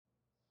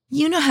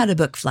You know how to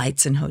book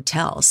flights and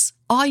hotels.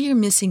 All you're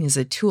missing is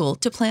a tool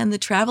to plan the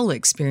travel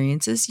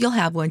experiences you'll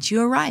have once you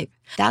arrive.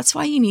 That's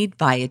why you need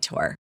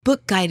Viator.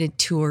 Book guided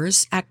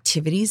tours,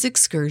 activities,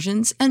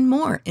 excursions, and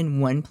more in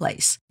one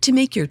place to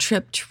make your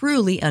trip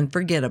truly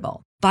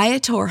unforgettable.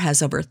 Viator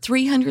has over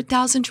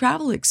 300,000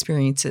 travel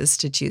experiences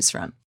to choose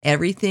from.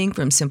 Everything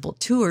from simple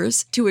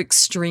tours to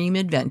extreme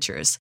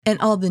adventures and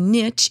all the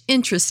niche,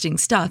 interesting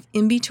stuff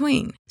in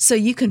between. So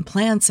you can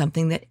plan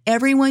something that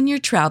everyone you're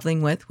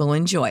traveling with will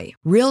enjoy.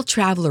 Real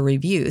traveler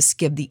reviews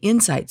give the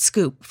inside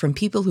scoop from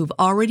people who've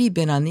already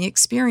been on the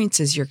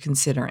experiences you're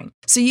considering.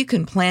 So you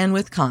can plan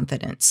with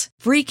confidence.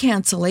 Free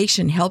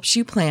cancellation helps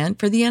you plan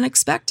for the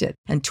unexpected.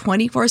 And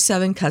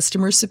 24/7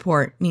 customer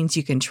support means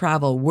you can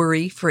travel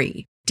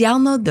worry-free.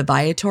 Download the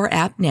Viator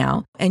app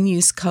now and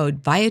use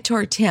code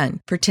Viator10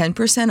 for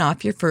 10%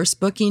 off your first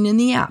booking in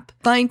the app.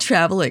 Find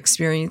travel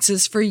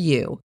experiences for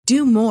you.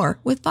 Do more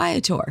with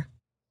Viator.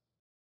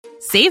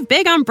 Save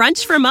big on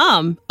brunch for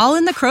mom, all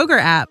in the Kroger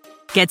app.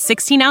 Get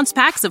 16-ounce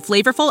packs of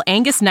flavorful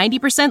Angus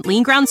 90%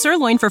 lean ground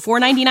sirloin for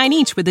 $4.99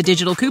 each with a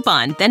digital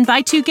coupon. Then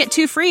buy 2, get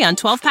 2 free on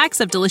 12 packs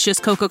of delicious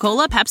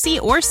Coca-Cola,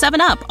 Pepsi, or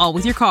 7-Up, all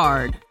with your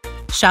card.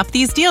 Shop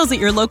these deals at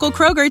your local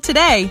Kroger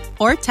today,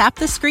 or tap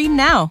the screen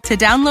now to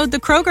download the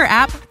Kroger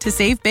app to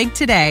save big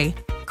today.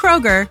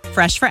 Kroger,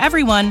 fresh for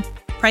everyone.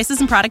 Prices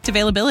and product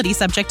availability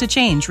subject to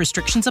change.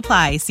 Restrictions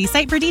apply. See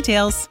site for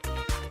details.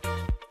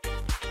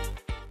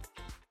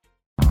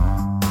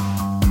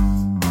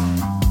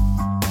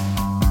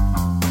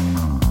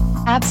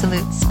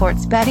 Absolute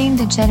sports betting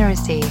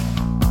degeneracy.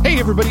 Hey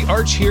everybody,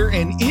 Arch here,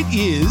 and it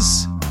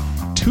is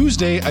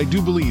Tuesday, I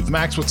do believe.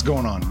 Max, what's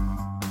going on?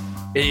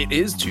 It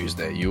is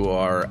Tuesday. You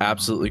are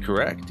absolutely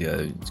correct. Yeah,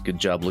 it's a good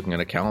job looking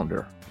at a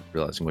calendar,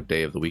 realizing what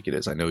day of the week it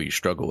is. I know you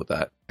struggle with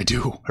that. I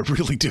do. I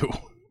really do.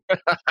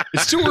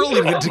 It's too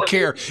early to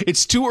care.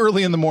 It's too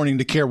early in the morning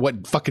to care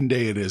what fucking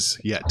day it is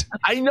yet.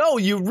 I know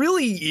you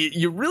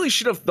really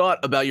should have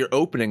thought about your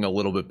opening a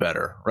little bit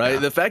better, right? Yeah.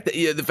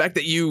 The fact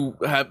that you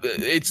have,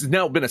 it's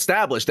now been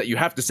established that you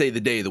have to say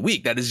the day of the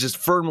week. That is just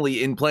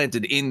firmly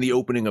implanted in the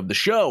opening of the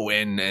show,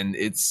 and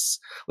it's,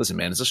 listen,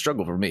 man, it's a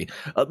struggle for me.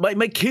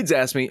 My kids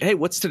ask me, "Hey,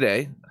 what's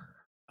today?"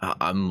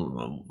 I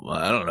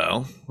don't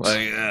know,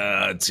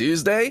 like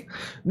Tuesday?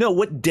 No,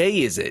 what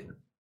day is it?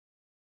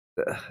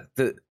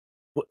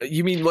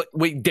 You mean what?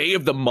 Wait, day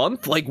of the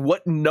month? Like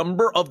what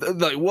number of the?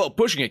 Like, well,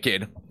 pushing it,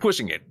 kid,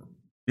 pushing it.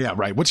 Yeah,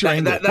 right. What's your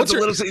angle? That's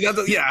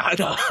yeah. I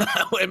know.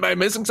 Am I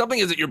missing something?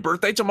 Is it your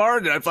birthday tomorrow?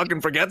 Did I fucking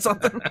forget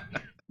something?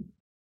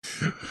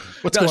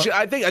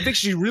 I think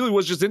she really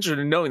was just interested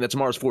in knowing that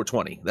tomorrow's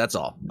 420. That's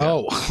all. Yeah.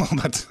 Oh,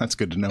 that's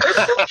good to know.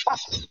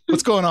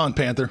 What's going on,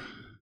 Panther?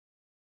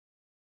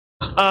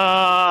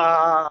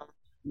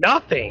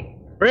 Nothing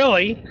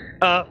really.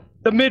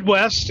 The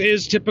Midwest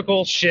is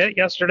typical shit.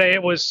 Yesterday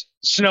it was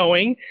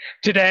snowing.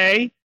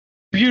 Today,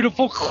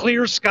 beautiful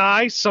clear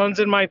sky, sun's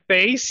in my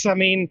face. I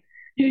mean,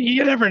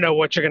 you never know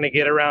what you're going to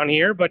get around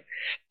here, but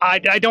I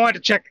don't have to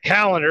check the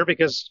calendar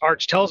because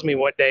Arch tells me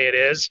what day it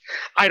is.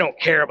 I don't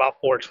care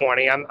about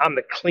 420. I'm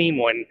the clean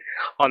one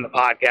on the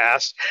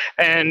podcast.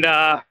 And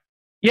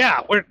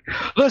yeah,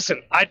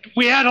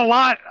 we had a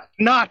lot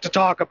not to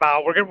talk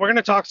about. We're going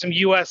to talk some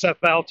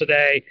USFL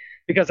today,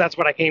 because that's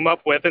what I came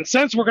up with. And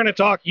since we're going to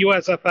talk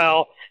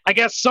USFL, I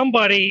guess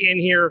somebody in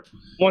here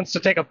wants to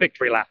take a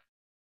victory lap.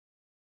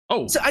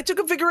 Oh, so I took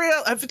a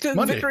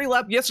victory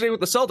lap yesterday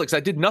with the Celtics. I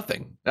did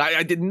nothing.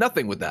 I did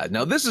nothing with that.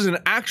 Now this is an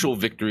actual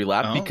victory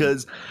lap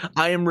because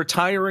I am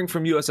retiring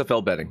from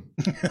USFL betting.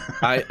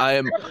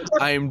 I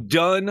am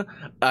done.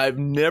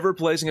 I'm never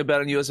placing a bet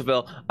on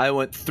USFL. I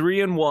went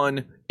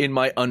 3-1 in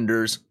my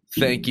unders.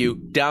 Thank you.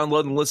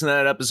 Download and listen to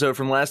that episode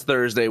from last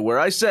Thursday where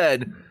I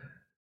said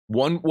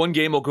one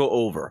game will go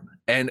over.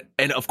 And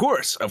of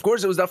course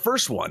it was that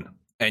first one.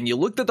 And you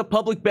looked at the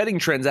public betting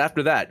trends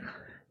after that.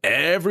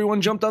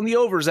 Everyone jumped on the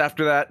overs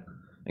after that.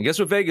 And guess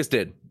what Vegas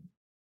did?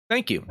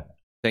 Thank you.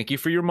 Thank you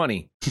for your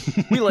money.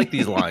 We like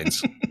these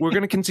lines. We're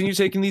going to continue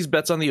taking these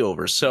bets on the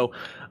overs. So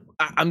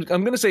I'm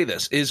going to say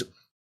this is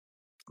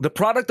the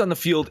product on the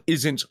field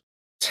isn't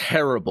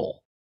terrible.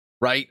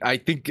 Right. I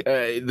think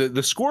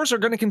the scores are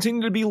going to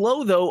continue to be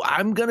low, though.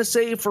 I'm going to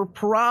say for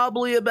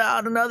probably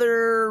about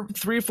another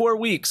 3-4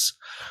 weeks.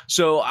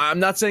 So I'm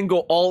not saying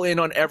go all in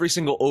on every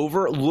single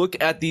over. Look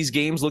at these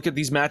games. Look at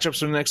these matchups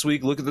for next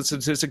week. Look at the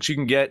statistics you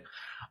can get.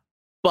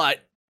 But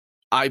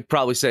I'd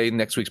probably say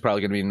next week's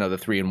probably going to be another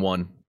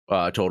 3-1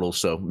 total.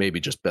 So maybe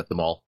just bet them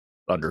all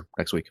under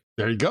next week.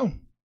 There you go.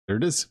 There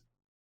it is.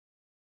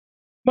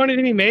 Money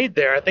to be made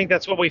there. I think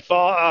that's what we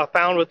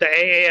found with the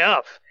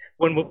AAF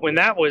when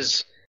that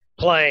was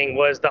playing,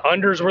 was the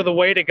unders were the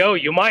way to go.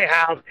 You might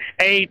have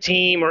a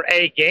team or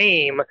a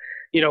game,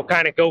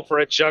 kind of go for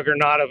a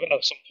juggernaut of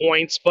some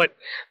points, but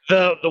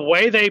the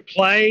way they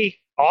play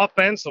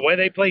offense, the way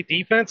they play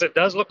defense, it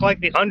does look like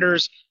the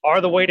unders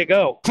are the way to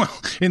go.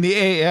 Well, in the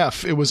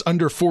AAF, it was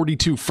under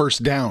 42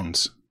 first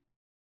downs.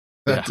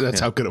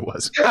 That's how good it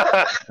was.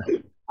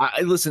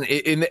 Listen,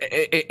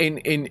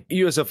 in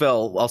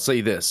USFL, I'll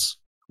say this: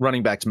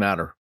 running backs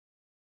matter.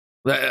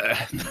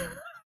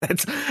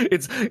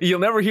 You'll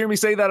never hear me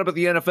say that about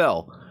the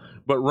NFL,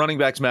 but running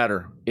backs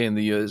matter in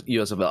the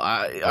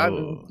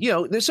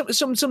USFL. There's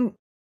some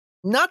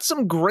not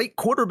some great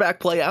quarterback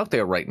play out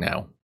there right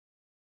now,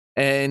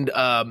 and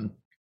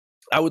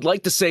I would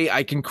like to say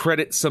I can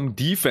credit some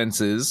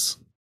defenses,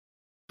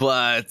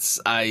 but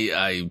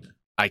I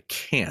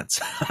can't.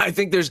 I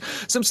think there's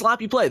some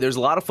sloppy play. There's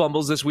a lot of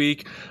fumbles this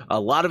week, a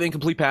lot of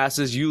incomplete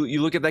passes.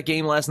 You look at that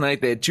game last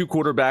night, they had two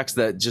quarterbacks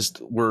that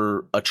just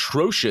were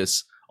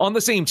atrocious on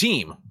the same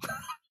team.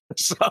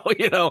 So,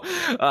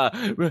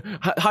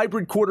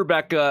 hybrid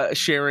quarterback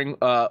sharing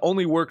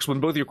only works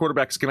when both your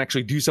quarterbacks can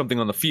actually do something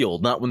on the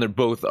field, not when they're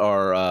both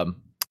are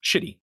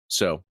shitty.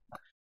 So,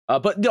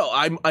 but no,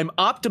 I'm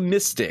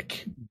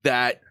optimistic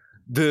that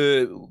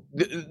the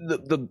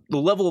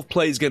level of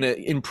play is going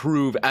to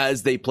improve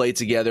as they play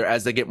together,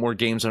 as they get more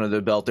games under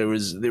their belt. There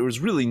was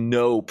really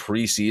no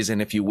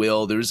preseason, if you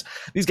will. There's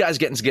these guys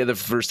getting together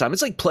for the first time.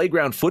 It's like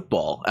playground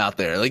football out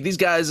there. Like these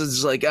guys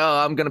is like,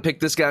 oh, I'm going to pick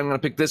this guy. I'm going to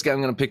pick this guy.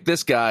 I'm going to pick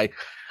this guy.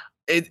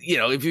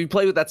 If you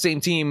play with that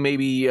same team,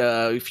 maybe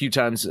a few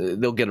times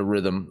they'll get a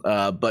rhythm.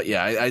 But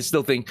yeah, I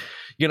still think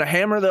you're gonna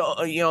hammer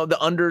the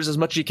unders as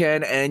much as you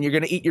can, and you're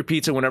gonna eat your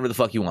pizza whenever the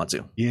fuck you want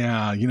to.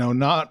 Yeah,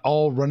 not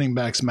all running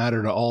backs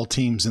matter to all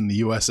teams in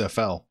the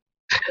USFL.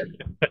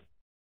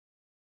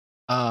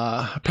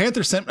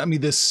 Panther sent me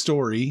this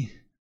story.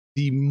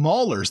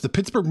 The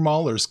Pittsburgh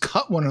Maulers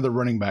cut one of the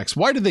running backs.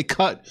 Why did they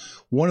cut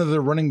one of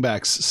the running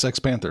backs, Sex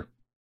Panther?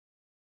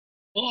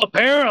 Well,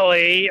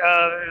 apparently,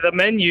 the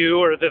menu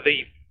or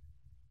the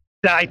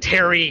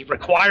dietary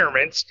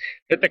requirements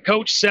that the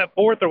coach set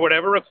forth or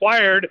whatever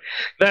required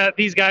that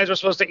these guys were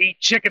supposed to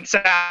eat chicken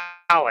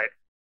salad.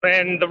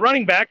 And the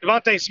running back,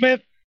 DeVonta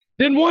Smith,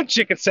 didn't want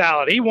chicken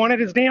salad. He wanted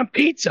his damn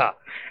pizza.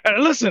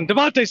 Listen,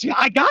 DeVonta Smith,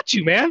 I got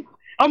you, man.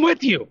 I'm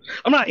with you.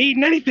 I'm not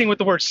eating anything with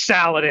the word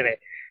salad in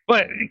it.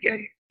 But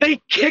they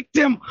kicked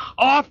him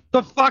off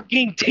the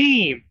fucking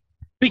team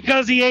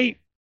because he ate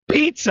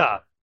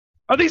pizza.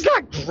 Are these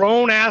not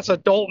grown-ass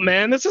adult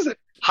men? This isn't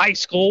high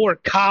school or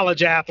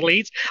college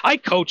athletes. I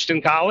coached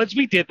in college.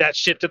 We did that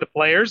shit to the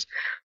players.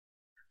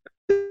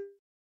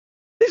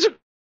 These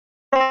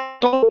are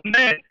adult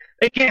men.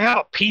 They can't have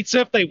a pizza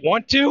if they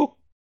want to.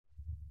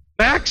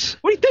 Max,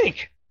 what do you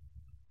think?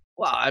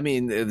 Well, I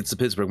mean, it's the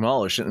Pittsburgh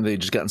Maulers. Shouldn't they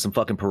just gotten some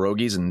fucking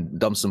pierogies and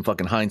dumped some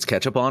fucking Heinz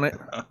ketchup on it?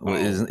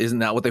 Isn't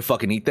that what they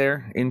fucking eat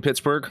there in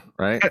Pittsburgh?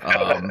 Right?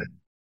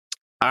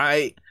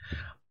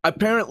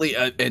 Apparently,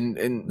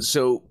 and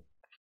so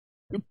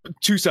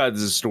two sides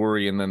of the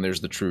story, and then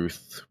there's the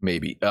truth,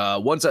 maybe.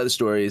 One side of the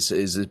story is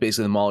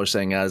basically the Mauler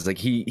saying as like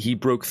he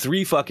broke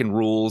 3 fucking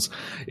rules.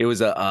 It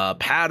was a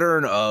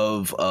pattern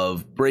of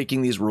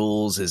breaking these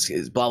rules.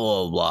 Is blah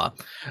blah blah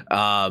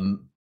blah.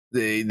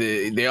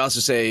 They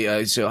also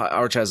say, so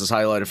Arch has this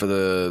highlighted for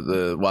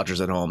the watchers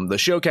at home. The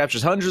show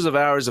captures hundreds of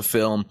hours of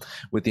film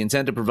with the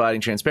intent of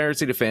providing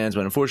transparency to fans,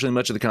 but unfortunately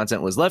much of the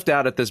content was left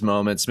out at this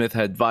moment. Smith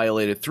had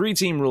violated 3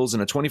 team rules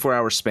in a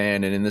 24-hour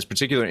span, and in this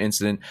particular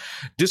incident,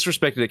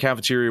 disrespected a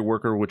cafeteria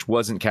worker, which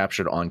wasn't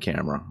captured on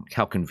camera.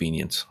 How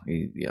convenient.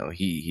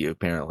 He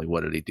apparently,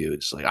 what did he do?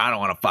 Just like, I don't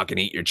want to fucking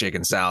eat your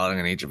chicken salad. I'm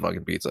going to eat your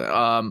fucking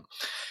pizza.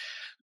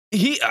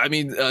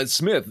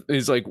 Smith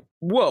is like,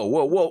 whoa,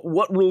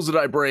 what rules did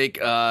I break?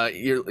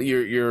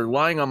 You're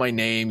lying on my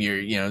name.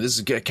 This is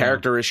a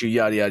character issue,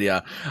 yada, yada,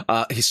 yada.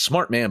 He's a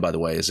smart man, by the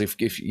way, as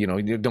if you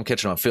don't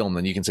catch it on film,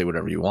 then you can say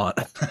whatever you want.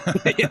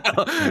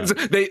 So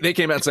they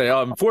came out and say,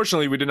 oh,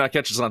 unfortunately, we did not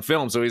catch this on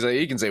film. So he's like,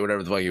 he can say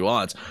whatever the fuck he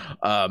wants.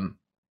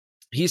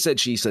 He said,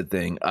 she said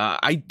thing.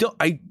 I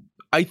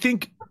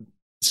think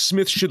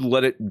Smith should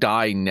let it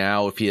die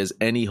now. If he has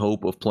any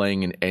hope of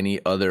playing in any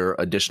other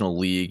additional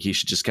league, he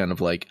should just kind of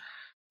like,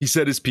 he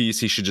said his piece.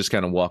 He should just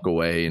kind of walk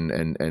away and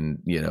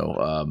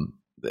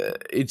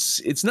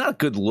it's not a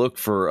good look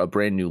for a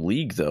brand new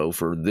league though,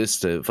 for this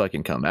to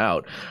fucking come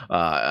out.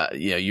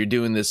 You're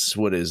doing this.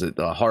 What is it?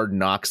 A Hard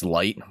Knocks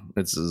light.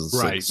 It's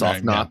right,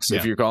 soft knocks. Yeah.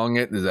 If you're calling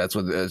it, that's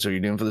what you're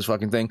doing for this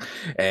fucking thing.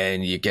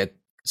 And you get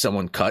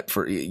someone cut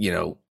for,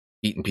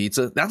 eating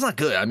pizza. That's not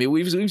good. I mean,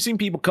 we've seen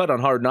people cut on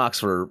Hard Knocks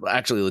for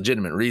actually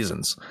legitimate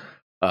reasons.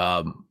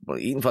 But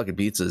eating fucking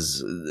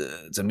pizzas,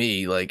 to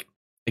me, like,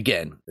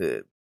 again,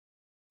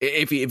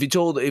 if you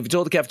told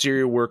the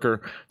cafeteria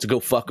worker to go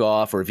fuck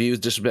off, or if he was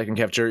disrespecting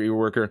cafeteria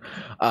worker,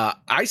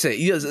 I say,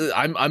 yes,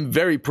 I'm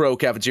very pro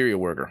cafeteria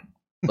worker.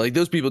 Like,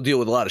 those people deal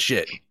with a lot of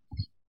shit.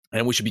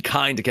 And we should be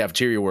kind to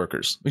cafeteria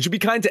workers. We should be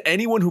kind to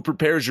anyone who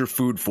prepares your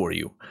food for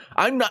you.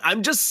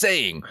 I'm just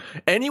saying,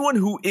 anyone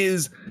who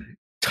is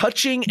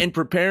touching and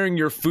preparing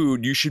your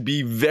food, you should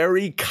be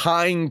very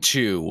kind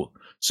to.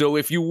 So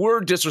if you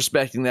were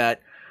disrespecting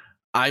that,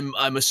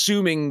 I'm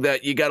assuming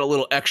that you got a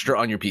little extra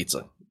on your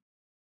pizza.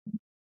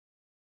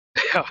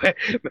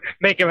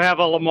 Make him have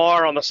a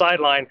Lamar on the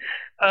sideline.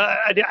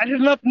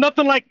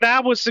 Nothing like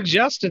that was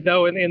suggested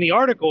though in the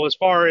article, as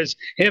far as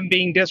him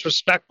being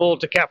disrespectful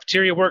to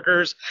cafeteria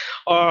workers.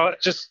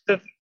 Just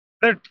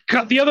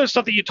the other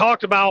stuff that you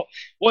talked about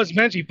was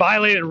meant he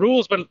violated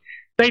rules, but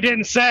they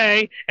didn't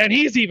say, and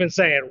he's even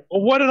saying,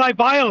 well, what did I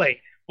violate?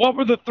 what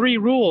were the 3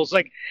 rules?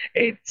 Like,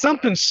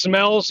 something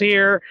smells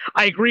here.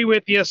 I agree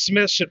with you.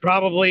 Smith should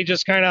probably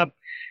just kind of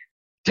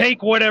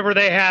take whatever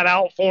they had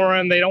out for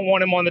him. They don't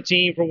want him on the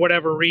team for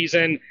whatever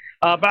reason.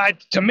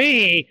 To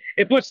me,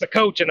 it puts the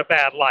coach in a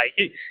bad light.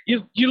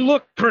 You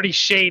look pretty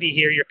shady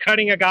here. You're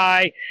cutting a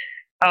guy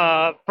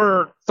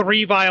for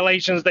 3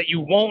 violations that you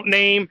won't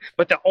name,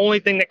 but the only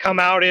thing that come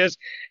out is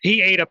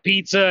he ate a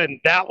pizza, and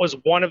that was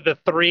one of the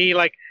 3.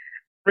 Like,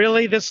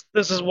 really, this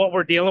is what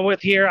we're dealing with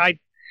here.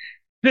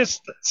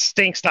 This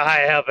stinks to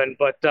high heaven,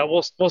 but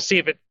we'll see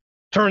if it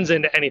turns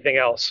into anything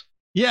else.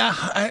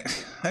 Yeah,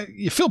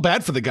 you feel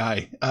bad for the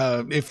guy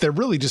if they're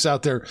really just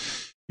out there,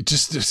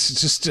 just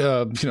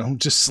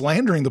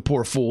slandering the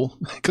poor fool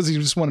because he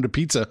just wanted a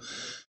pizza.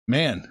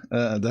 Man,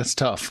 that's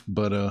tough.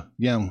 But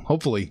yeah,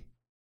 hopefully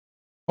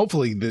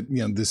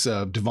that this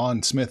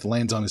Devon Smith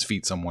lands on his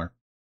feet somewhere.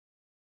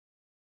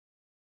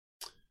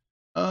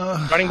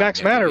 Running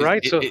backs matter,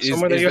 right? So is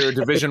there a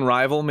division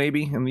rival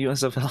maybe in the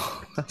USFL?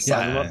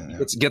 Yeah.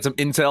 Let's get some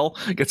intel,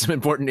 get some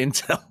important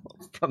intel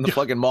from the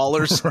fucking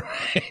Maulers.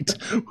 Right.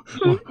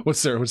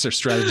 What's their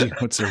strategy?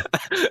 What's their?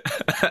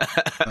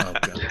 Oh,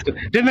 God.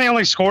 Didn't they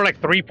only score like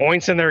 3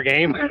 points in their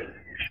game?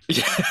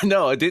 Yeah,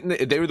 no, it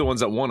didn't. They were the ones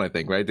that won, I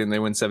think, right? Didn't they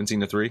win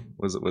 17-3?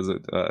 Was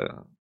it?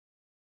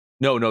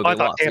 No, they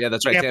lost. Yeah,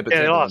 that's right. Tampa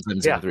lost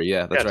 17-3.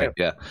 Yeah, that's right.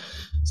 Yeah.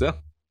 So,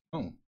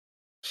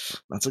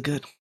 that's a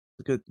good.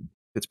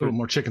 It's a little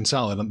more chicken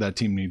salad that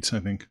team needs,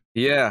 I think.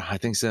 Yeah, I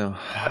think so.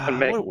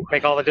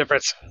 Make all the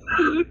difference.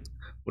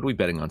 What are we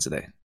betting on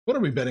today? What are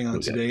we betting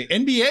on today?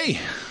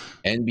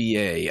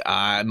 NBA.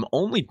 I'm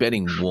only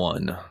betting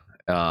one.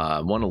 I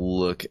want to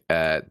look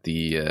at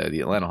the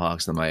Atlanta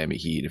Hawks and the Miami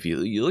Heat. If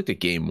you looked at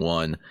game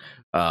 1,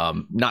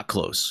 not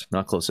close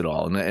at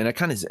all. And I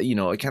kind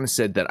of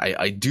said that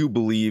I do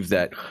believe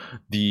that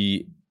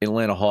the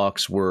Atlanta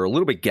Hawks were a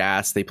little bit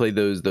gassed. They played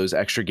those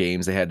extra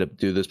games. They had to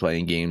do those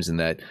playing games, and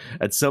that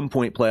at some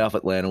point playoff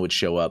Atlanta would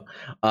show up.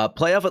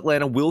 Playoff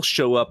Atlanta will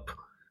show up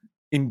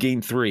in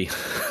game 3.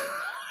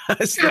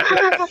 I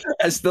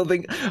still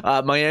think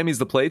Miami's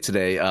the play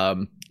today.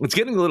 It's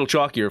getting a little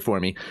chalkier for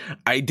me.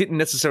 I didn't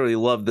necessarily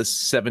love the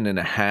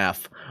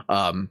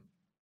 7.5.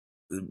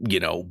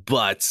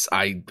 But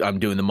I'm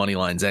doing the money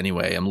lines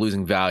anyway. I'm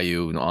losing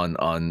value on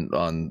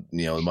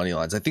the money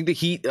lines. I think the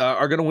Heat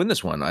are going to win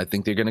this one. I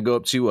think they're going to go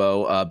up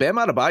 2-0. Bam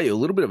Adebayo, a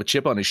little bit of a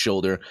chip on his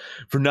shoulder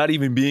for not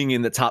even being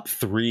in the top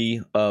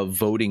 3 of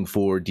voting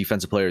for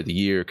Defensive Player of the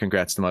Year.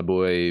 Congrats to my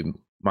boy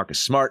Marcus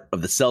Smart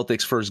of the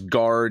Celtics, first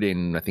guard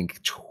in I think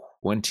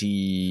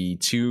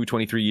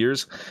 23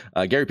 years.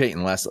 Gary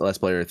Payton, last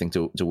player I think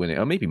to win it.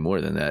 Oh, maybe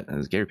more than that.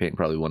 Gary Payton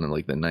probably won in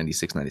like the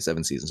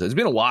 96-97 season. So it's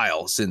been a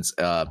while since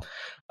a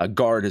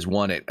guard has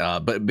won it.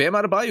 But Bam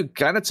Adebayo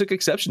kind of took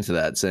exception to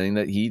that, saying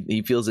that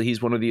he feels that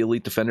he's one of the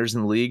elite defenders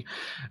in the league.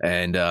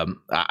 And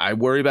I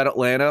worry about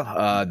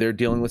Atlanta. They're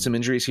dealing with some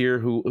injuries here.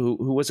 Who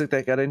was it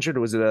that got injured?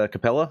 Was it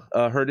Capella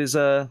hurt his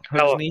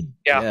knee?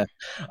 Yeah.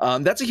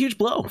 That's a huge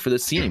blow for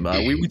this team.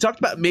 We talked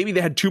about maybe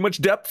they had too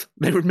much depth.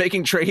 They were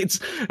making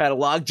trades, had a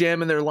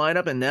logjam in their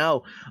lineup, and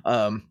now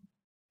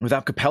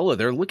without Capella,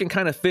 they're looking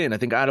kind of thin. I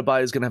think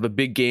Adebayo is going to have a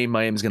big game.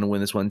 Miami's going to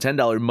win this one.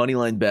 $10 money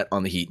line bet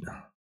on the Heat.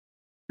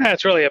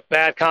 That's really a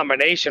bad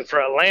combination for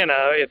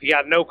Atlanta. If you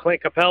got no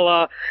Clint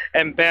Capella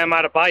and Bam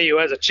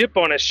Adebayo has a chip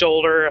on his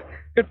shoulder,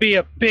 could be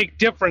a big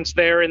difference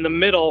there in the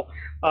middle,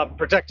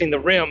 protecting the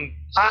rim.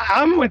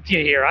 I'm with you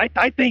here.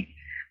 I think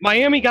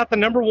Miami got the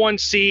number 1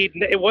 seed.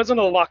 It wasn't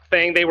a luck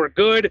thing. They were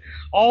good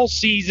all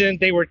season.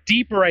 They were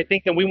deeper, I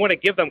think, than we want to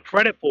give them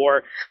credit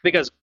for,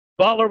 because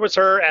Butler was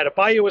hurt,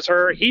 Adebayo was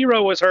hurt,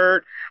 Hero was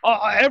hurt.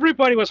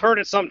 Everybody was hurt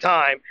at some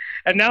time.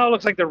 And now it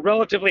looks like they're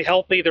relatively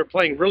healthy. They're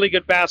playing really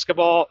good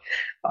basketball,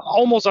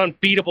 almost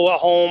unbeatable at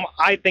home.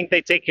 I think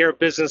they take care of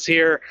business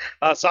here.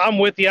 So I'm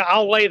with you.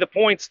 I'll lay the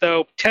points,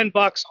 though.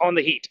 $10 on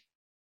the Heat.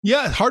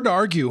 Yeah, hard to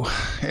argue.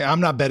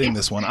 I'm not betting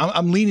this one.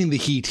 I'm leaning the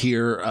Heat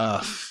here.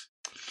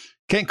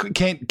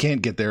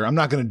 Can't get there. I'm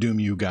not going to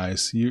doom you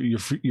guys.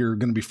 You're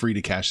going to be free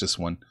to cash this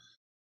one.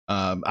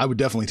 I would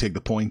definitely take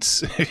the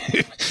points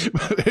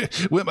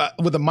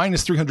with a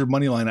minus 300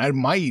 money line. I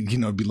might,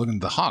 be looking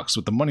at the Hawks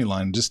with the money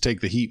line. Just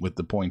take the Heat with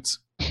the points.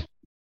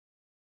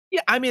 Yeah,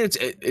 I mean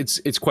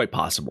it's quite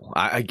possible.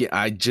 I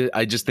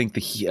just think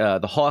the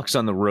Hawks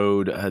on the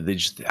road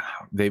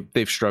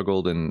they've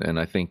struggled, and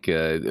I think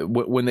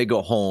when they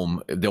go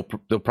home they'll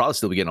probably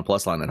still be getting a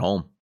plus line at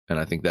home, and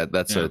I think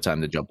that's the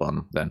time to jump on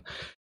them then.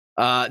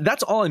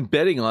 That's all I'm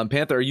betting on.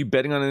 Panther, are you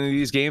betting on any of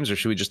these games, or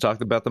should we just talk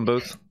about them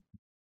both?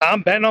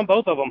 I'm betting on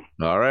both of them.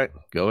 All right,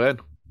 go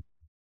ahead.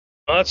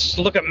 Let's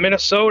look at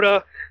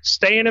Minnesota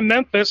staying in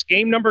Memphis.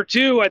 Game number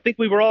 2. I think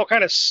we were all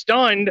kind of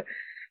stunned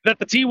that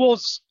the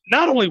T-Wolves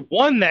not only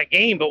won that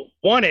game, but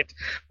won it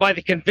by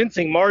the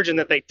convincing margin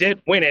that they did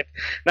win it.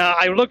 Now,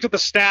 I looked at the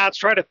stats,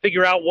 tried to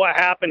figure out what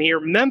happened here.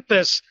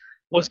 Memphis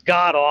was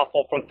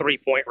god-awful from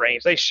three-point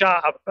range. They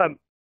shot a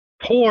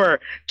poor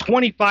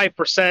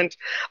 25%.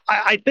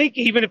 I think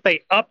even if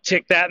they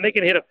uptick that and they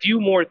can hit a few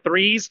more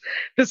threes,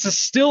 this is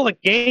still a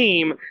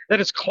game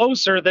that is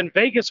closer than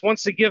Vegas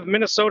wants to give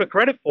Minnesota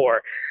credit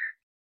for.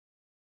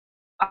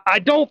 I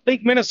don't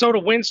think Minnesota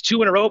wins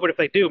 2 in a row, but if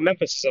they do,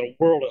 Memphis is in a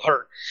world of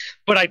hurt.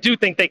 But I do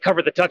think they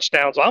cover the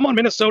touchdowns. So I'm on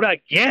Minnesota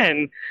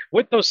again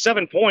with those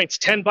 7 points,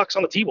 $10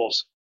 on the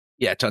T-Wolves.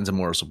 Yeah, tons of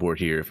moral support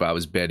here. If I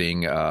was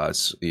betting,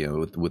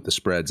 with the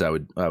spreads, I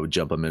would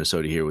jump on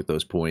Minnesota here with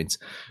those points.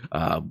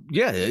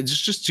 Yeah, it's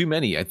just too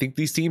many. I think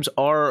these teams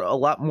are a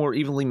lot more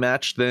evenly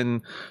matched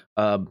than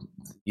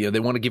they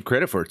want to give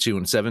credit for a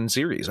 2-7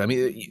 series. I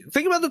mean,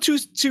 think about the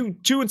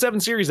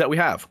 2-7 series that we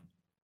have.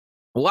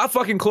 A lot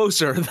fucking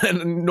closer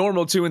than a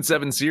normal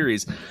 2-7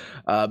 series.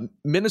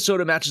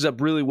 Minnesota matches up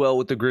really well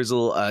with the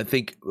Grizzle. I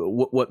think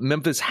what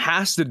Memphis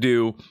has to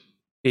do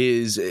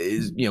is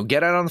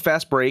get out on the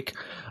fast break.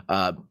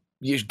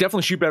 You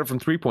definitely shoot better from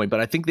 3-point,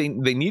 but I think they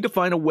need to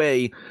find a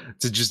way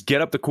to just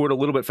get up the court a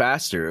little bit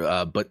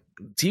faster. But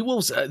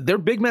T-Wolves, their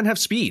big men have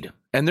speed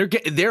and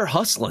they're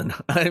hustling.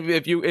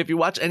 If you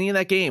watch any of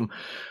that game,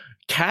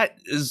 Cat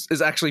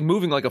is actually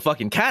moving like a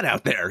fucking cat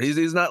out there.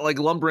 He's not like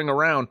lumbering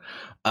around.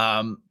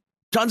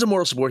 Tons of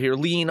moral support here.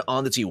 Lean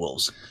on the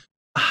T-Wolves.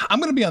 I'm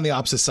going to be on the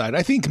opposite side.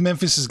 I think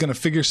Memphis is going to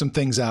figure some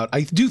things out.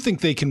 I do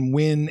think they can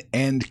win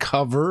and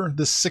cover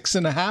the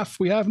 6.5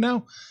 we have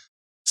now.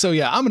 So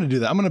yeah, I'm going to do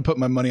that. I'm going to put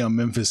my money on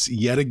Memphis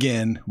yet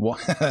again.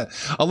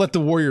 I'll let the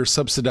Warriors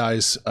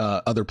subsidize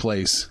other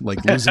plays,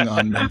 like losing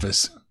on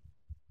Memphis.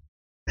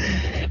 All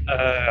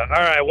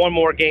right, one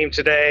more game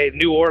today.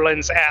 New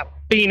Orleans at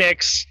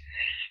Phoenix.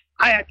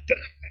 I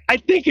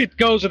think it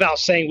goes without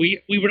saying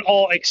we would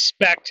all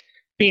expect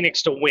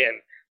Phoenix to win.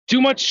 Too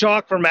much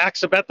chalk for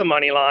Max to bet the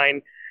money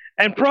line,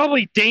 and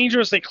probably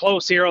dangerously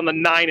close here on the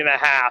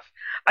 9.5.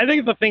 I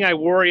think the thing I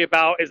worry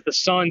about is the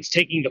Suns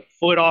taking the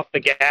foot off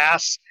the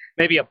gas,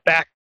 maybe a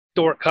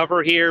backdoor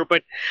cover here,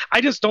 but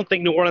I just don't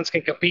think New Orleans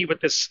can compete with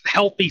this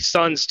healthy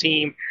Suns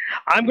team.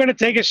 I'm going to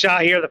take a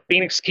shot here that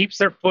Phoenix keeps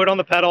their foot on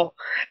the pedal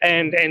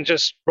and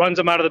just runs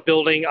them out of the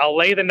building. I'll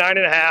lay the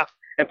 9.5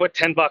 and put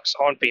 $10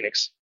 on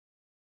Phoenix.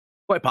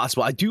 Quite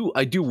possible. I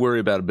do worry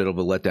about a bit of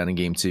a letdown in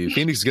game 2.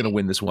 Phoenix is going to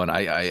win this one.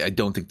 I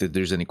don't think that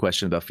there's any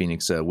question about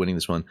Phoenix winning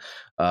this one.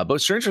 But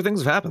stranger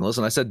things have happened.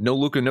 Listen, I said no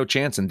Luka, no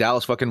chance, and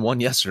Dallas fucking won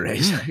yesterday.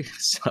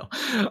 So,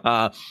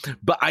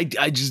 but I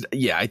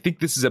think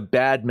this is a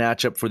bad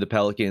matchup for the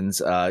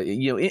Pelicans.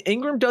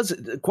 Ingram does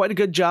quite a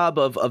good job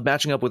of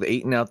matching up with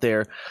Ayton out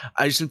there.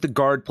 I just think the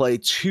guard play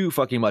too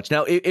fucking much.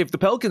 Now, if the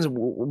Pelicans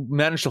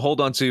managed to hold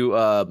on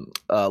to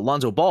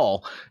Lonzo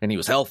Ball and he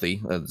was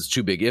healthy, there's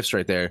 2 big ifs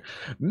right there.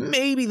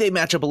 Maybe they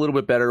match up a little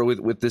bit better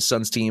with this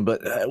Suns team,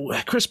 but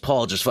Chris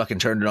Paul just fucking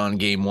turned it on in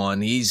game 1.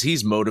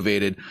 He's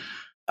motivated.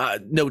 I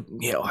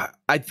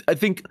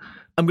think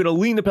I'm going to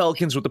lean the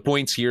Pelicans with the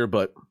points here,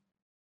 but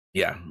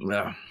yeah,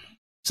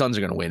 Suns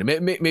are going to win.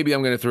 Maybe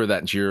I'm going to throw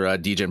that into your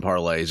DGen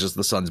parlay. It's just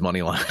the Suns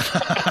money line.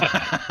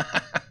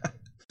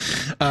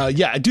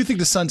 I do think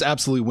the Suns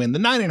absolutely win. The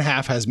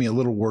 9.5 has me a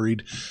little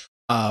worried.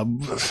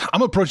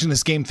 I'm approaching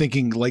this game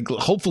thinking like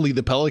hopefully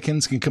the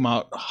Pelicans can come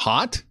out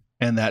hot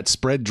and that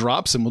spread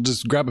drops and we'll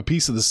just grab a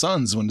piece of the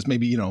Suns when it's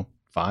maybe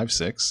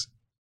 5-6.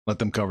 Let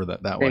them cover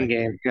that way.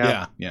 Game,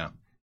 yeah.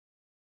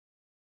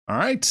 All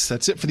right,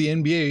 that's it for the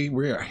NBA.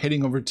 We are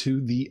heading over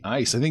to the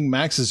ice. I think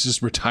Max is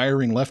just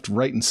retiring left,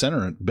 right, and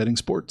center at betting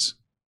sports.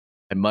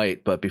 I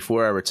might, but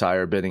before I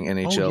retire betting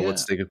NHL,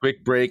 let's take a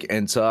quick break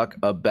and talk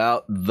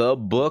about the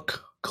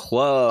Book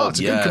Club. Oh, it's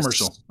a good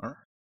commercial. All right.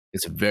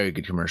 It's a very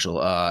good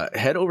commercial.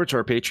 Head over to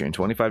our Patreon,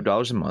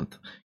 $25 a month.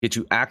 Get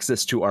you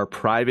access to our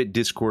private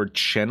Discord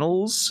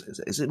channels.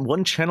 Is it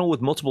one channel with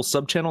multiple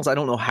sub-channels? I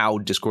don't know how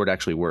Discord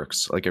actually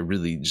works. Like,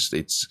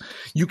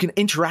 you can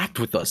interact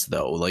with us,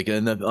 though. Like,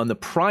 on the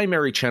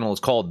primary channel,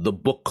 it's called The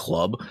Book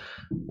Club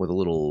with a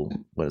little,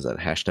 what is that,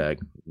 hashtag,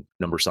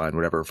 number sign,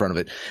 whatever, in front of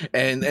it.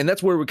 And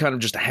that's where we kind of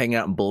just hang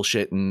out and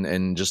bullshit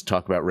and just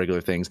talk about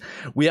regular things.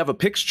 We have a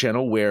picks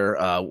channel where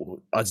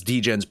us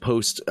DGens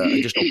post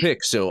additional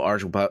picks. So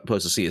ours will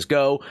post a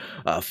CSGO,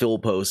 Phil will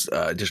post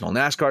additional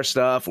NASCAR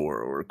stuff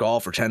or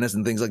golf or tennis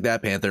and things like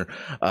that. Panther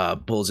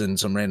pulls in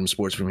some random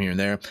sports from here and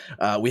there.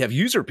 We have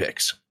user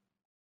picks.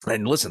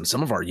 And listen,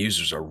 some of our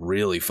users are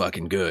really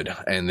fucking good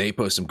and they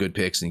post some good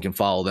picks and you can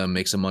follow them,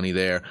 make some money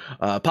there.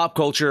 Pop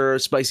culture,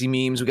 spicy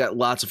memes, we got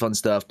lots of fun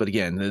stuff. But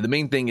again, the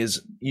main thing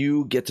is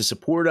you get to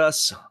support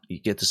us. You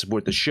get to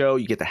support the show.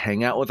 You get to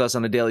hang out with us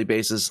on a daily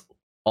basis,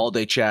 all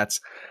day chats.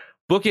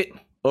 Book it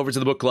over to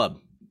the Book Club.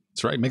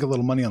 That's right. Make a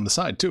little money on the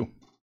side too.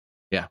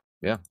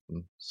 Yeah,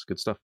 it's good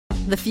stuff.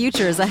 The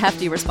future is a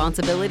hefty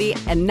responsibility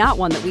and not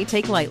one that we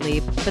take lightly.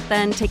 But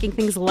then taking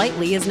things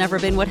lightly has never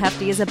been what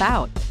Hefty is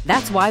about.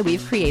 That's why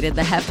we've created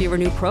the Hefty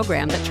Renew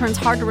program that turns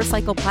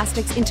hard-to-recycle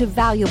plastics into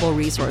valuable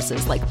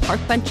resources like park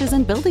benches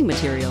and building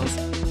materials.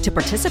 To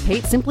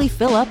participate, simply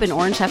fill up an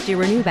orange Hefty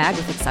Renew bag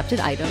with accepted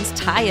items,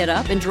 tie it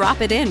up, and drop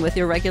it in with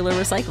your regular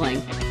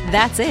recycling.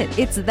 That's it.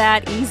 It's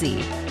that easy.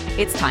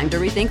 It's time to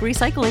rethink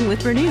recycling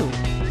with Renew.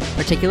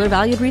 Particular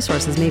valued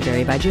resources may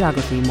vary by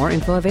geography. More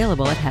info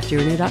available at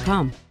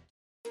heftyrenew.com.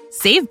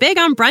 Save big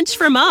on brunch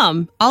for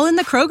mom, all in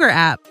the Kroger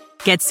app.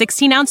 Get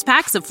 16-ounce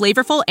packs of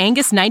flavorful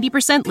Angus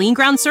 90% lean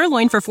ground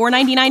sirloin for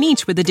 $4.99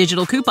 each with a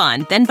digital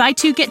coupon. Then buy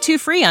 2, get 2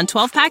 free on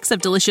 12 packs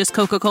of delicious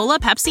Coca-Cola,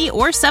 Pepsi,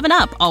 or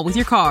 7-Up, all with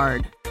your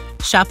card.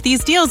 Shop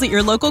these deals at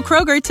your local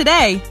Kroger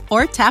today,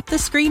 or tap the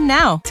screen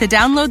now to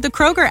download the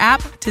Kroger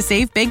app to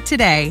save big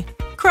today.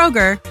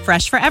 Kroger,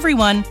 fresh for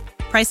everyone.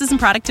 Prices and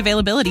product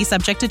availability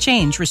subject to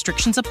change.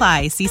 Restrictions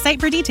apply. See site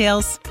for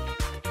details.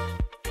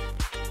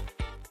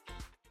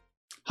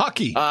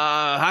 Hockey.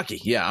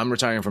 Hockey. Yeah, I'm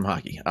retiring from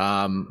hockey.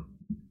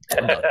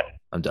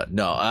 I'm done.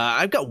 No,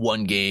 I've got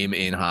one game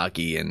in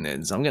hockey,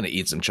 and so I'm going to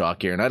eat some chalk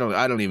here. And I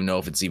don't even know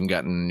if it's even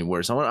gotten any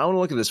worse. I want to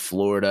look at this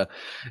Florida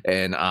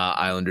and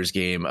Islanders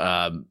game.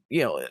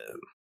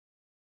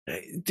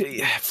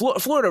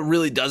 Florida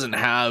really doesn't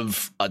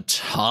have a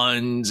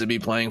ton to be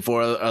playing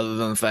for, other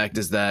than the fact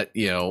is that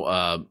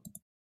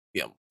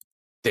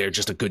they're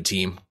just a good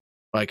team.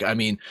 Like, I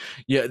mean,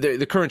 yeah,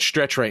 the current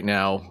stretch right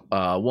now,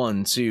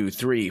 1, 2,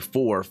 3,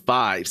 4,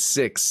 5,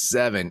 6,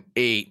 7,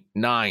 8,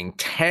 9,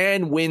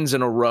 10 wins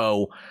in a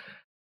row.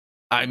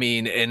 I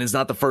mean, and it's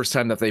not the first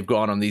time that they've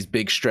gone on these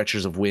big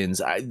stretches of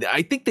wins.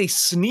 I think they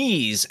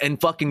sneeze and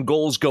fucking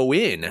goals go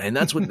in, and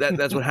that's what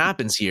that's what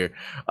happens here.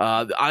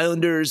 The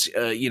Islanders,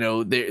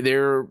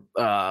 they're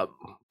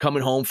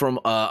coming home from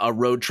a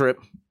road trip.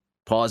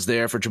 Pause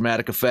there for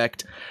dramatic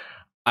effect.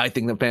 I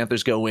think the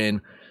Panthers go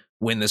in,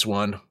 win this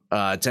one.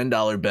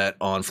 $10 bet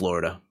on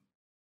Florida.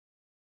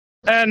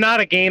 Not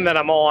a game that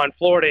I'm on.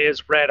 Florida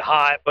is red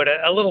hot, but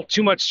a little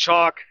too much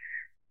chalk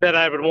that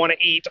I would want to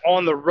eat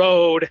on the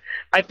road.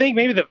 I think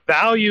maybe the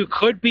value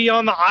could be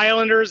on the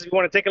Islanders if you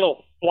want to take a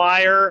little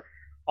flyer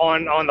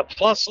on the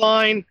plus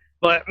line.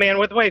 But, man,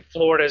 with the way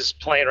Florida's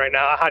playing right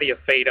now, how do you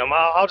fade them?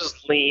 I'll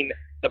just lean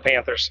the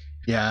Panthers.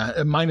 Yeah,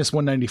 at minus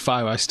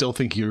 195, I still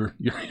think you're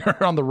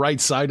on the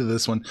right side of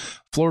this one.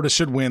 Florida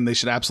should win. They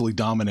should absolutely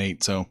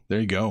dominate. So there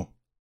you go.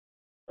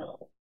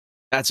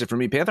 That's it for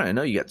me, Panther. I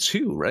know you got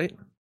 2, right?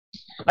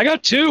 I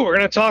got 2. We're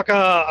going to talk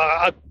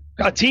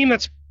a team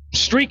that's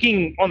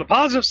streaking on the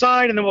positive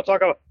side, and then we'll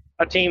talk about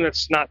a team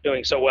that's not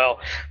doing so well.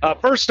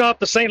 First up,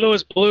 the St.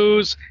 Louis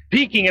Blues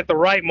peaking at the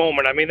right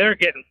moment. I mean, they're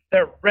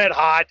red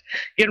hot,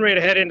 getting ready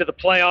to head into the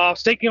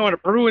playoffs, taking on a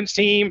Bruins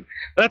team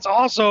that's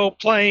also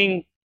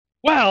playing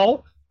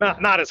well,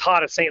 not as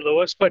hot as St.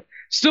 Louis, but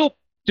still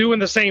doing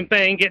the same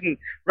thing, getting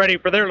ready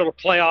for their little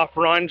playoff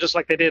run, just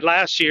like they did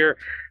last year.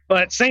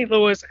 But St.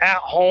 Louis at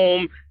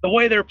home, the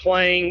way they're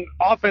playing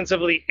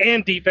offensively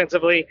and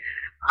defensively,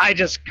 I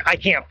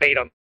can't fade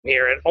them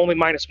here at only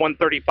minus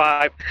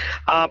 135.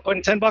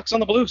 Putting $10 on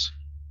the Blues.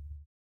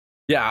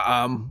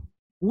 Yeah,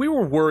 we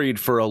were worried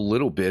for a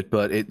little bit,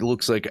 but it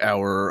looks like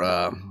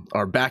our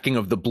backing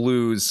of the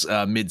Blues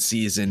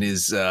mid-season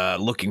is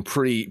looking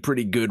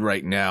pretty good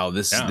right now.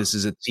 This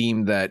is a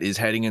team that is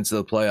heading into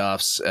the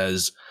playoffs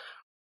as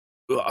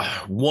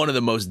one of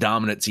the most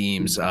dominant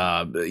teams.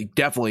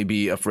 Definitely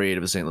be afraid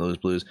of the St. Louis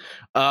Blues.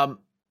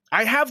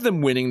 I have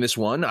them winning this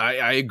one.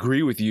 I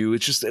agree with you.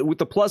 It's just with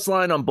the plus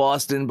line on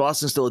Boston.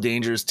 Boston's still a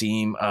dangerous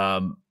team.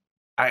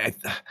 I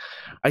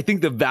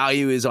think the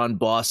value is on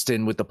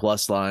Boston with the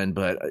plus line,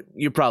 but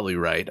you're probably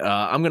right.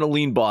 I'm going to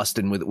lean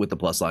Boston with the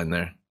plus line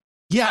there.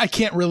 Yeah, I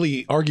can't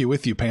really argue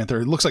with you,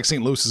 Panther. It looks like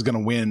St. Louis is going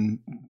to win.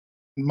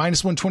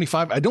 Minus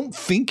 125. I don't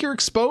think you're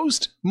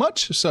exposed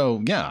much.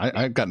 So, yeah,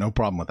 I've got no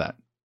problem with that.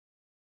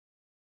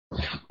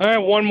 All right,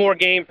 one more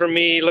game for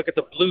me. Look at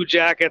the Blue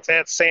Jackets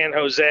at San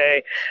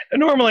Jose. And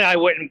normally I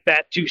wouldn't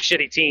bet 2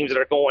 shitty teams that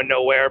are going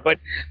nowhere, but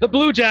the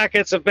Blue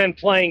Jackets have been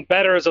playing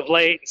better as of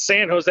late.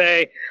 San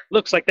Jose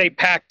looks like they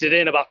packed it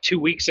in about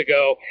 2 weeks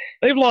ago.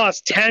 They've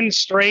lost 10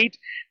 straight,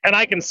 and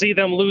I can see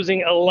them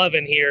losing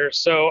 11 here.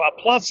 So a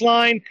plus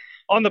line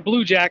on the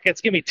Blue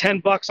Jackets. Give me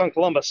 $10 on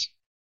Columbus.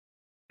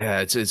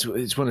 Yeah,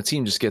 it's when a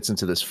team just gets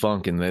into this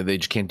funk and they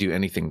just can't do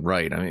anything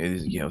right. I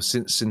mean,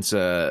 since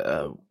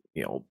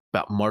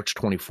about March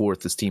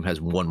 24th, this team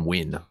has 1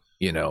 win,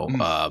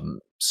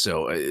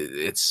 so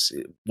it's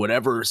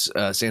whatever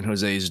San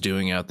Jose is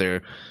doing out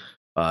there,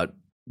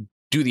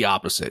 do the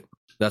opposite.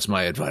 That's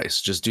my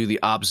advice. Just do the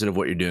opposite of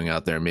what you're doing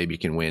out there. Maybe you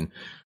can win.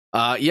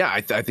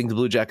 I think the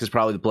Blue Jackets is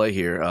probably the play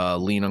here.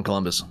 Lean on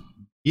Columbus.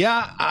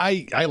 Yeah,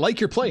 I like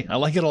your play. I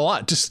like it a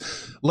lot. Just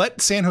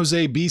let San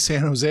Jose be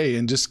San Jose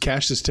and just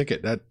cash this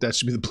ticket. That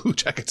should be the Blue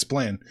Jackets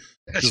plan.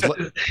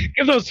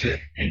 Give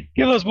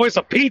those boys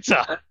a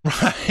pizza.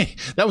 Right.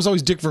 That was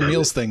always Dick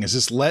Vermeil's thing, is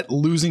just let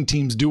losing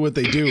teams do what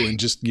they do and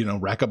just,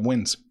 rack up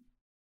wins.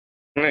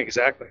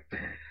 Exactly.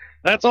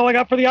 That's all I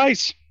got for the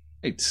ice.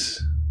 Right.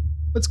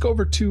 Let's go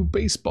over to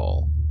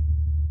baseball.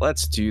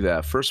 Let's do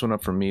that. First one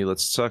up for me.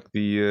 Let's talk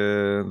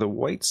the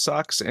White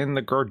Sox and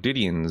the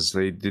Guardians.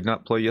 They did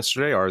not play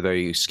yesterday. Are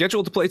they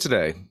scheduled to play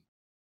today?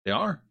 They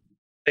are.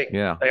 They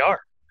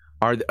are.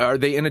 Are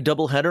they in a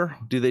doubleheader?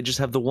 Do they just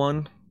have the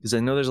one? Because I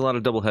know there's a lot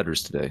of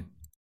doubleheaders today.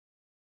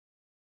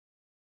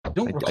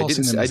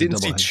 I didn't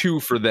see 2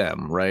 for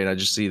them, right? I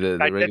just see the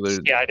regular.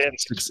 I didn't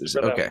see 2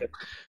 for them. Okay.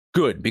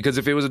 Good, because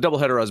if it was a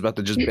doubleheader, I was about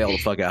to just bail the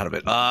fuck out of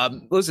it.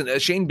 Listen,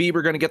 Shane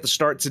Bieber going to get the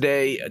start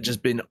today.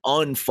 Just been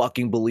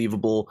unfucking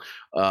believable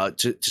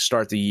to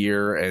start the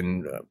year,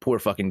 and poor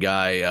fucking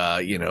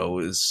guy,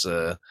 is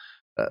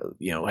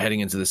heading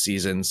into the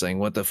season saying,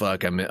 "What the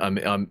fuck?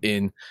 I'm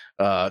in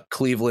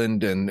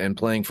Cleveland and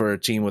playing for a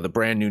team with a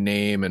brand new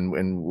name,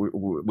 and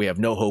we have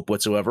no hope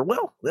whatsoever."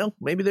 Well,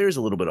 maybe there is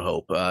a little bit of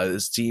hope.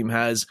 This team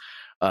has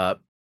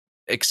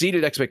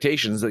exceeded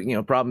expectations.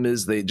 The problem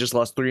is they just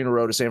lost 3 in a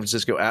row to San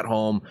Francisco at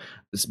home.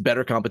 It's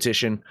better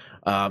competition.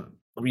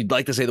 We'd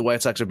like to say the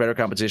White Sox are better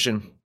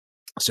competition.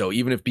 So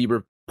even if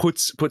Bieber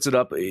puts it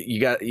up, he's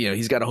got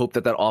to hope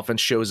that offense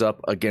shows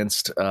up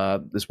against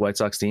this White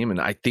Sox team, and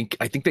I think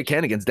they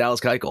can against Dallas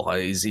Keuchel.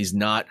 He's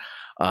not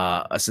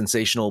a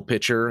sensational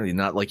pitcher. He's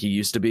not like he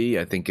used to be.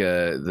 I think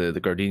the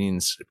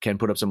Gardenians can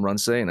put up some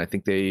runs today, and I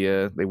think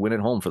they win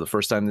at home for the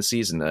first time this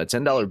season.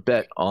 $10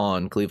 bet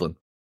on Cleveland.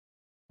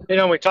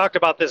 We talked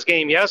about this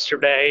game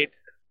yesterday.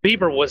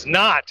 Bieber was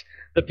not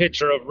the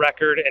pitcher of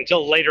record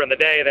until later in the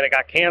day. Then it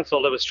got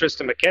canceled. It was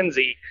Tristan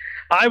McKenzie.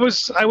 I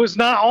was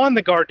not on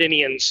the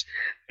Gardenians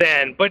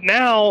then, but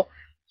now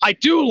I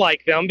do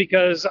like them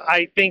because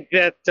I think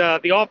that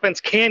the offense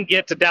can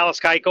get to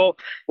Dallas Keuchel,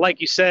 like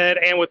you said,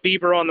 and with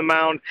Bieber on the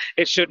mound,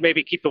 it should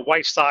maybe keep the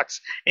White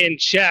Sox in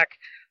check.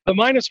 The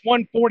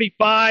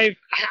 -145,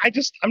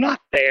 I'm not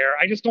there.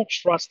 I just don't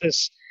trust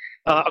this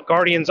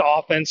Guardians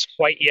offense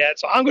quite yet.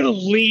 So I'm going to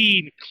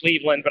lead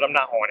Cleveland, but I'm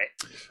not on it.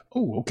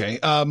 Oh, okay.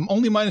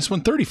 Only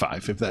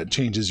 -135 if that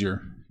changes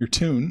your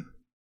tune.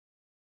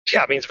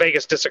 Yeah, it means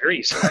Vegas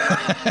disagrees.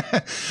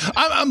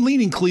 I'm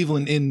leaning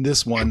Cleveland in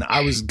this one.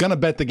 I was going to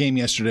bet the game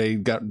yesterday,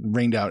 got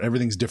rained out.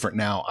 Everything's different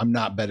now. I'm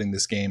not betting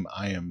this game.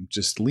 I am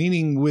just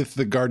leaning with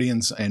the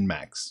Guardians and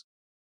Max.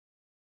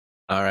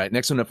 All right,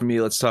 next one up for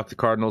me. Let's talk the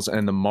Cardinals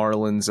and the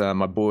Marlins.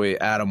 My boy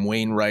Adam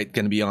Wainwright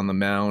going to be on the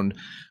mound.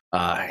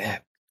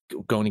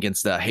 Going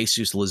against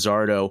Jesus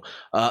Luzardo.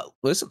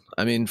 Listen,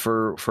 I mean,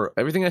 for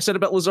everything I said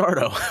about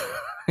Luzardo,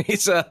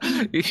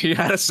 he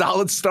had a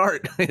solid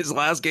start his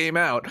last game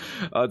out.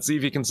 Let's see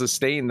if he can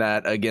sustain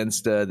that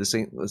against the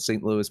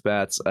St. Louis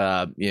Bats.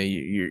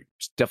 You're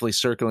definitely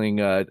circling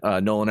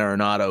Nolan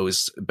Arenado,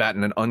 who's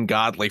batting an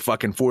ungodly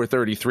fucking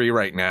 .433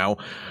 right now.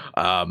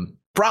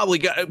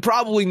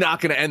 Probably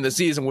not going to end the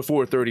season with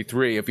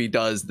 .433. If he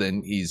does,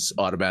 then he's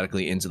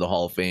automatically into the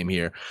Hall of Fame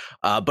here.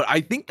 But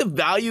I think the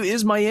value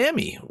is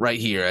Miami right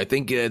here. I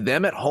think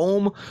them at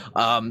home,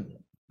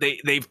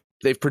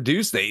 they've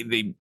produced.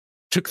 They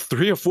took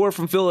 3 or 4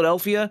 from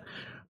Philadelphia.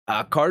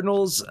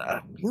 Cardinals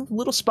a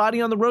little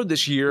spotty on the road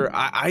this year.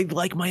 I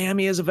like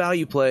Miami as a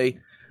value play.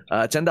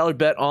 $10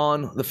 bet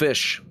on the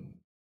Fish.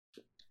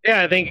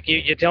 Yeah, I think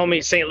you tell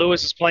me St.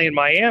 Louis is playing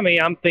Miami.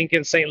 I'm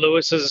thinking St.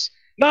 Louis is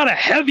not a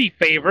heavy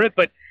favorite,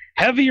 but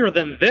heavier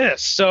than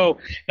this. So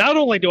not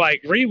only do I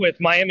agree with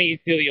Miami,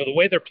 the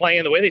way they're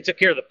playing, the way they took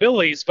care of the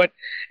Phillies, but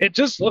it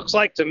just looks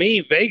like to me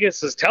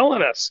Vegas is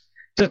telling us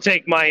to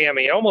take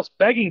Miami, almost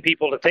begging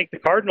people to take the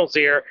Cardinals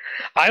here.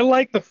 I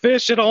like the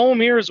Fish at home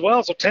here as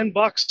well, so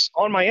 $10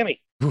 on Miami.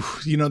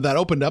 Oof, that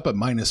opened up at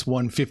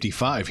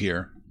 -155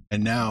 here,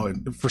 and now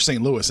for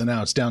St. Louis, and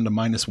now it's down to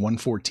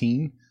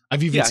 -114.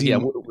 I've even seen. Yeah.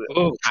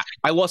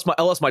 I lost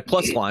my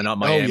plus line on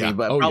Miami,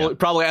 but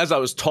probably as I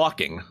was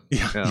talking.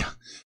 Yeah.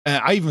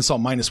 I even saw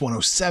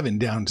 -107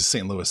 down to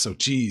St. Louis. So,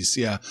 geez,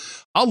 yeah,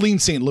 I'll lean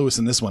St. Louis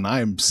in this one.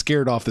 I am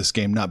scared off this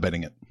game, not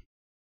betting it.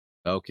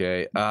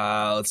 Okay,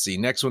 let's see.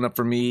 Next one up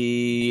for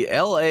me: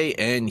 LA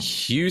and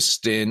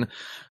Houston.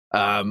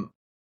 Man,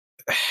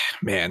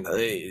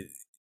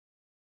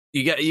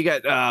 you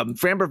got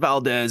Framber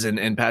Valdez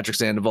and Patrick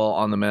Sandoval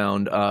on the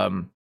mound.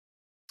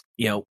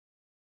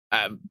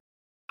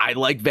 I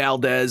like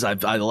Valdez. I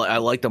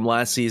liked him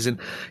last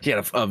season. He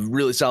had a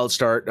really solid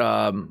start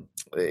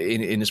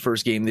in his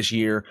first game this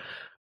year.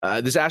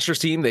 This Astros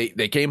team,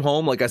 they came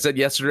home, like I said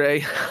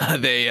yesterday.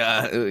 They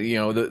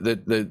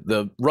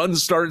the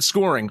runs started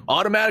scoring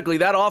automatically.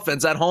 That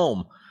offense at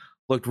home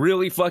looked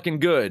really fucking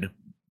good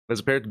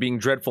as compared to being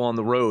dreadful on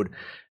the road.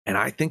 And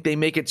I think they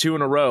make it 2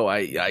 in a row.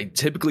 I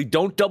typically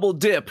don't double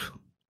dip.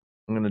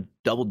 I'm going to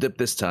double dip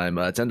this time.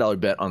 $10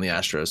 bet on the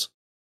Astros.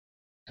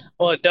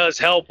 Well, it does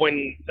help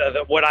when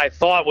what I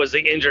thought was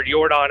the injured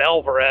Yordan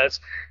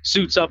Alvarez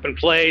suits up and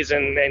plays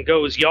and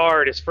goes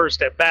yard his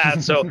first at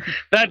bat. So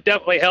that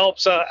definitely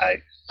helps.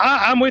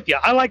 I'm with you.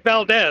 I like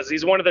Valdez.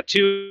 He's one of the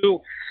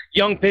 2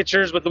 young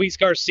pitchers with Luis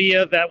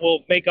Garcia that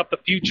will make up the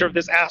future of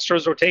this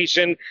Astros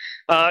rotation.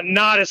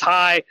 Not as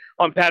high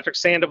on Patrick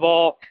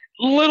Sandoval.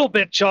 Little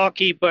bit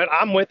chalky, but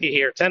I'm with you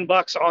here.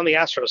 $10 on the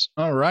Astros.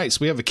 All right, so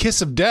we have a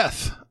kiss of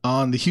death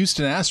on the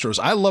Houston Astros.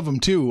 I love them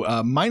too.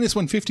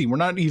 -150. We're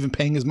not even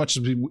paying as much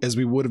as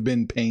we would have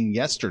been paying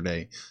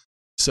yesterday.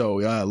 So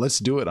let's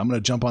do it. I'm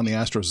going to jump on the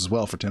Astros as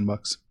well for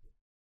 $10.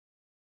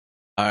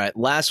 All right,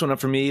 last one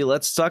up for me.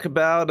 Let's talk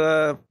about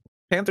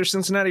Panthers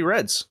Cincinnati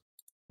Reds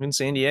in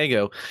San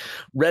Diego.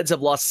 Reds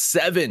have lost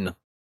 7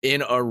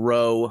 in a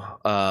row,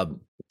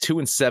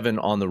 2-7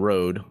 on the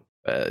road.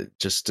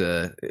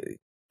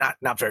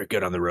 Not very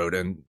good on the road.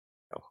 And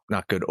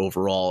not good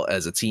overall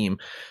as a team.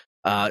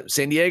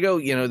 San Diego,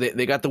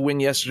 they got the win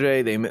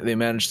yesterday. They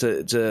managed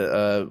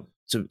to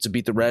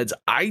beat the Reds.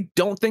 I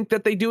don't think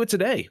that they do it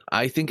today.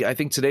 I think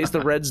today's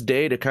the Reds'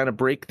 day to kind of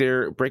break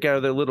out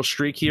of their little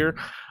streak here.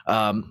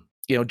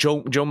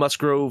 Joe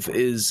Musgrove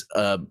is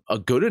a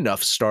good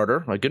enough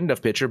starter, a good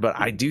enough pitcher, but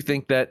I do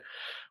think that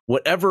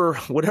whatever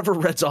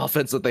Reds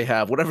offense that they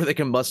have, whatever they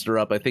can muster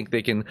up, I think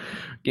they can,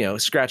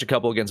 scratch a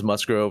couple against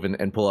Musgrove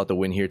and pull out the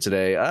win here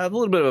today. A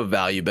little bit of a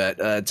value bet,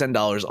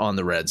 $10 on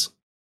the Reds.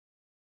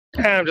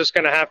 I'm just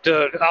going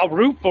to I'll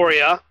root for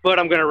you, but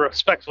I'm going to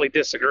respectfully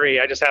disagree.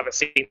 I just haven't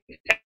seen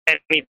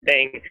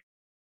anything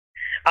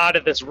out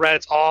of this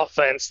Reds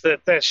offense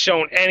that's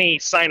shown any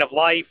sign of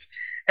life.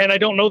 And I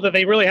don't know that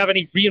they really have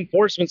any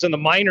reinforcements in the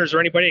minors or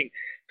anybody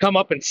come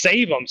up and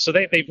save them. So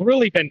they've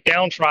really been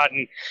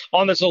downtrodden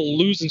on this little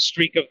losing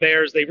streak of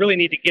theirs. They really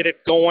need to get it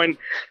going.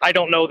 I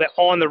don't know that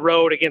on the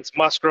road against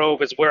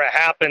Musgrove is where it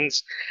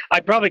happens. I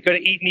probably could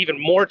have eaten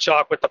even more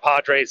chalk with the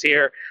Padres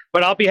here,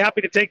 but I'll be happy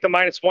to take the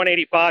minus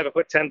 185 and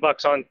put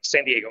 $10 on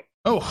San Diego.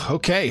 Oh,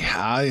 okay.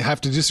 I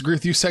have to disagree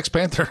with you, Sex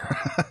Panther.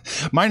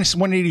 Minus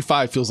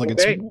 185 feels like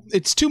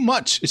it's too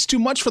much. It's too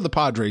much for the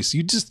Padres.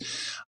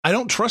 I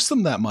don't trust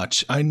them that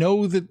much. I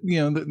know that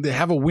they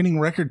have a winning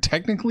record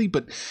technically,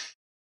 but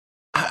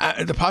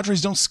the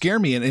Padres don't scare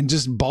me, and it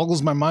just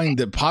boggles my mind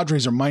that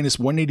Padres are minus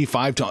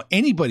 185 to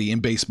anybody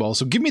in baseball.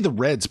 So give me the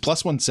Reds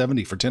plus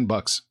 170 for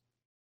 $10.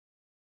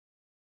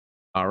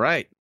 All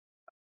right.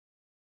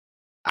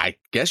 I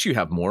guess you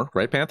have more,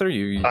 right, Panther?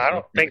 I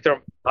don't think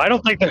they're.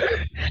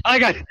 I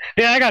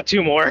got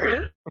two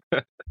more.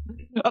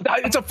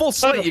 It's a full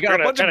slate. You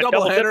got a bunch of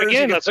double headers.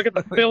 Again, let's look at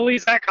the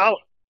Phillies at column.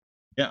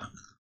 Yeah.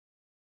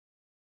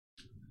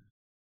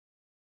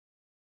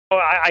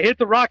 I hit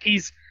the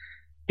Rockies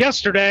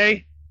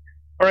yesterday,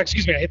 I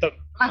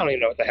don't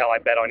even know what the hell I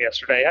bet on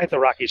yesterday. I hit the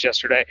Rockies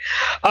yesterday.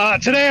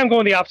 Today I'm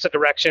going the opposite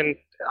direction.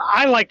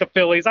 I like the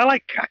Phillies. I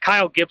like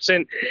Kyle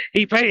Gibson.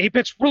 He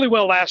pitched really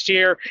well last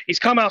year. He's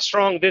come out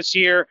strong this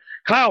year.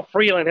 Kyle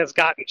Freeland has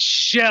gotten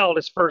shelled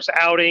his first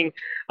outing.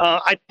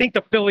 I think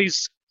the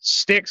Phillies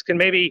sticks can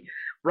maybe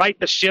right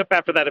the ship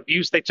after that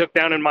abuse they took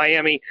down in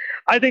Miami.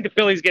 I think the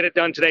Phillies get it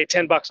done today.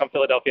 $10 on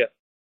Philadelphia.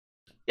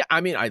 Yeah,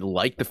 I mean, I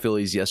liked the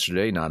Phillies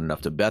yesterday, not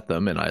enough to bet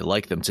them, and I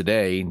like them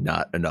today,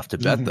 not enough to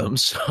bet them.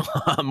 So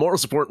moral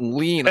support and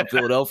lean on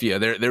Philadelphia.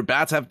 Their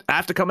bats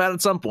have to come out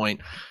at some point.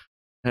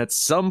 At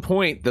some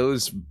point,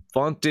 those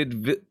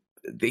vaunted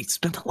they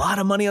spent a lot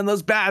of money on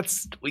those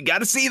bats. We got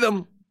to see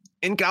them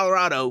in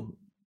Colorado.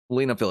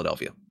 Lean on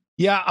Philadelphia.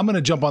 Yeah, I'm going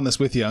to jump on this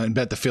with you and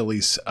bet the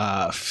Phillies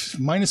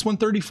minus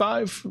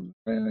 135.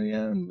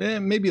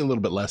 Maybe a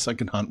little bit less. I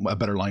can hunt a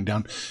better line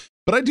down.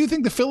 But I do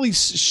think the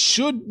Phillies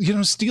should,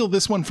 steal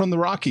this one from the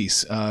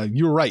Rockies.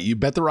 You were right. You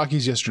bet the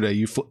Rockies yesterday.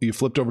 You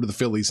flipped over to the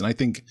Phillies, and I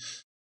think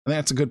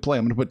that's a good play.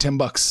 I'm going to put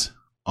 $10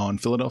 on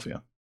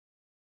Philadelphia.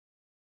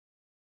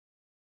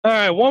 All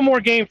right, one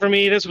more game for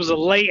me. This was a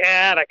late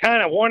ad. I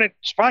kind of wanted,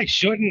 probably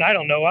shouldn't. I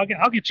don't know. I'll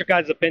get your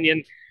guys'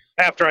 opinion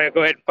after I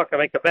go ahead and fucking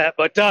make the bet.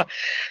 But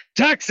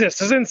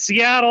Texas is in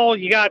Seattle.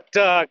 You got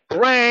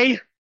Gray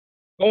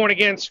going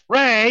against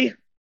Ray.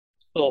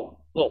 Little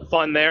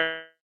fun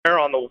there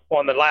on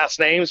the last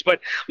names. But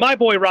my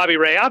boy Robbie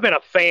Ray, I've been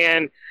a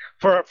fan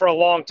for a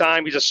long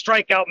time. He's a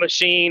strikeout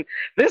machine.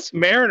 This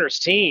Mariners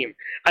team,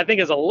 I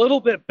think, is a little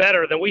bit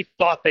better than we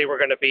thought they were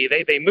going to be.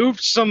 They moved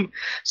some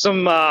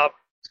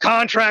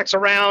contracts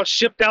around,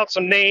 shipped out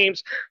some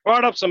names,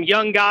 brought up some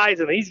young guys,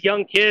 and these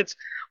young kids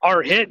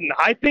are hitting.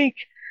 I think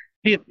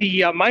the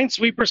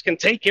Minesweepers can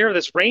take care of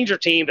this Ranger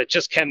team that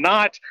just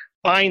cannot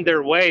find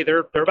their way.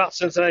 They're about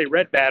Cincinnati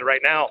Red bad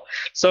right now.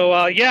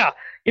 So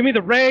give me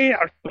the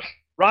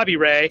Robbie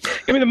Ray.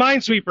 Give me the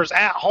Minesweepers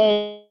at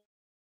home.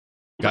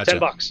 Gotcha.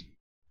 $10.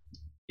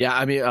 Yeah,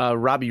 I mean,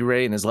 Robbie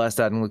Ray in his last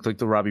outing looked like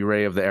the Robbie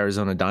Ray of the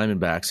Arizona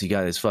Diamondbacks. He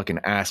got his fucking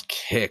ass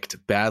kicked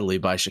badly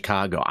by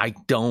Chicago. I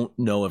don't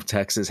know if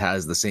Texas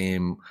has the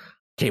same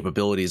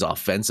capabilities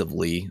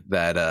offensively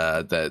that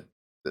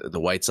the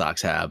White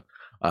Sox have.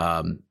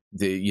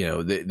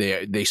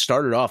 They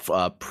started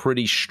off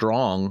pretty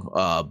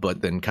strong,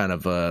 but then kind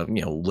of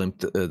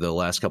limped the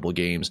last couple of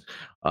games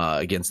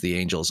against the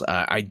Angels.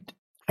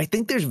 I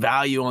think there's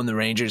value on the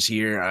Rangers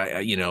here.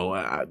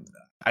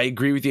 I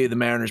agree with you. The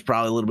Mariners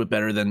probably a little bit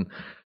better than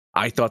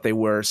I thought they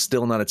were.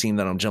 Still not a team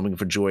that I'm jumping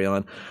for joy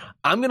on.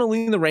 I'm going to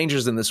lean the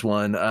Rangers in this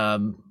one. I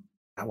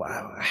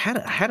had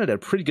it at a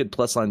pretty good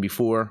plus line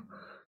before.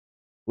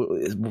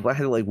 I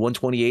had it like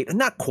 128,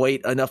 not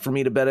quite enough for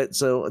me to bet it.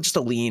 So just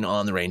a lean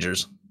on the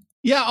Rangers.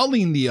 Yeah, I'll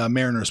lean the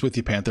Mariners with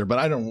you, Panther, but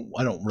I don't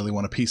really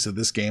want a piece of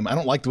this game. I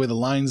don't like the way the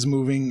line's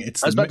moving. I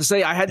was about to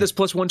say I had this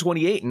plus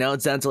 128, and now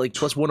it's down to like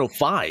plus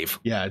 105.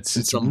 Yeah,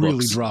 it's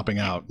really dropping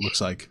out,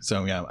 looks like.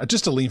 So yeah,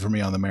 just a lean for me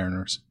on the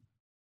Mariners.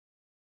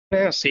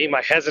 Yeah, see,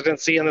 my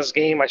hesitancy in this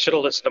game, I should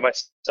have listened to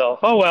myself.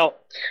 Oh well,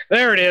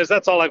 there it is.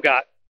 That's all I've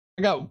got.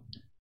 I got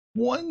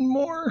one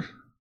more.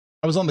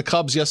 I was on the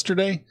Cubs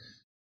yesterday.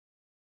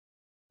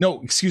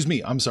 No, excuse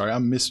me. I'm sorry.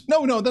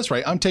 No, that's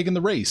right. I'm taking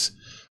the Rays.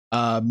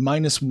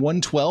 Minus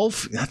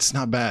 112. That's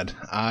not bad.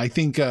 I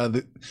think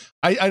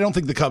I don't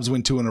think the Cubs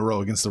win 2 in a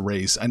row against the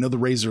Rays. I know the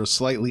Rays are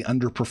slightly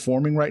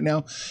underperforming right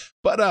now,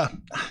 but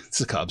it's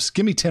the Cubs.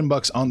 Give me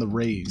 $10 on the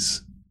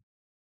Rays.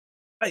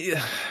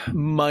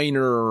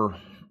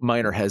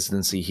 Minor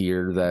hesitancy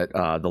here that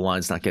the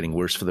line's not getting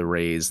worse for the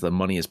Rays. The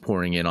money is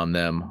pouring in on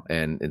them,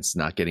 and it's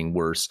not getting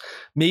worse.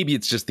 Maybe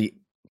it's just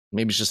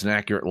an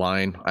accurate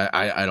line.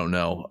 I don't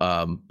know.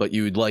 But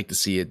you would like to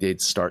see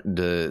it's starting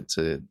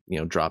to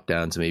drop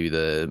down to maybe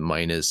the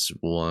minus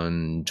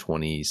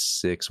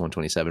 126,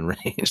 127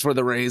 range for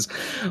the Rays.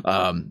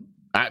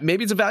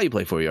 Maybe it's a value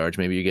play for you, Arch.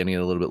 Maybe you're getting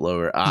it a little bit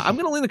lower. I'm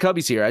going to lean the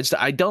Cubbies here.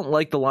 I don't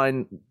like the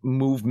line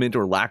movement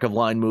or lack of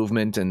line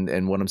movement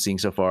and what I'm seeing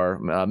so far.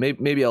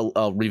 Maybe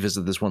I'll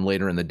revisit this one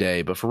later in the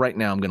day. But for right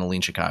now, I'm going to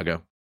lean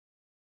Chicago.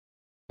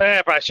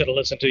 I probably should have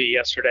listened to you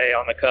yesterday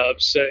on the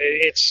Cubs.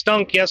 It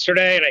stunk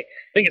yesterday, and I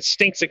think it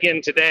stinks again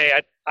today.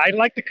 I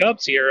like the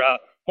Cubs here.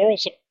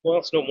 It's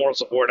no moral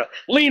support.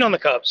 Lean on the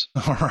Cubs.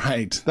 All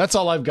right. That's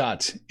all I've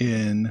got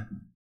in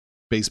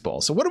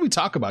baseball. So what do we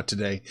talk about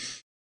today?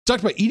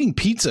 Talked about eating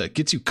pizza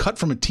gets you cut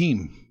from a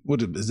team.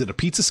 What is it? A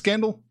pizza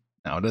scandal?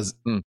 No, it doesn't.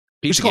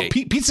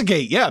 Pizzagate.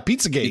 Pizzagate. Yeah,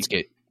 Pizzagate.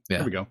 Yeah.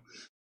 There we go.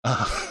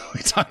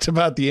 We talked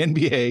about the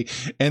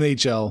NBA,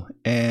 NHL,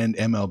 and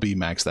MLB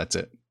Max. That's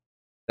it.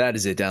 That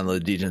is it.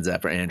 Download the DGens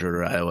app for Android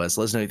or iOS.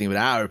 Let us know anything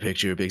about our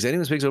picks, your picks.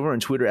 Anyone's picks over on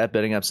Twitter at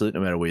Betting Absolute. No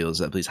matter where you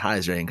listen, please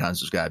highest rating, comment,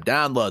 subscribe,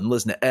 download, and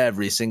listen to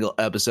every single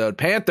episode.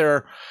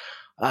 Panther,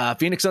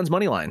 Phoenix Suns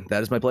money line.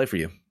 That is my play for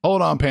you.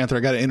 Hold on, Panther. I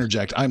got to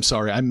interject. I'm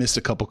sorry. I missed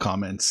a couple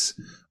comments.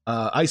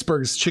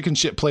 Iceberg's chicken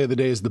shit play of the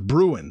day is the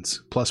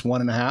Bruins plus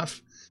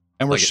 1.5.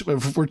 And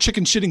we're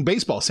chicken shitting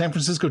baseball. San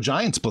Francisco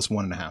Giants plus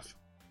 1.5.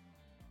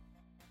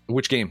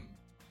 Which game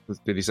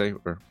did he say?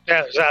 Or?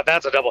 Yeah,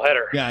 that's a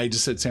doubleheader. Yeah, I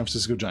just said San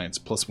Francisco Giants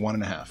plus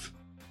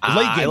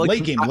 1.5.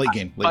 Late game.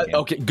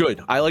 Okay,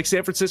 good. I like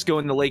San Francisco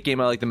in the late game.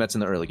 I like the Mets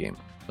in the early game.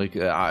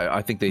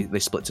 I think they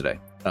split today.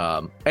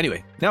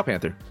 Anyway, now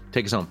Panther,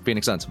 take us home.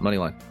 Phoenix Suns money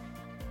line.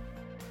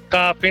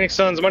 Phoenix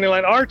Suns money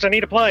line. Arch, I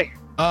need to play.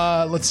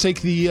 Let's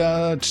take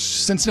the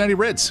Cincinnati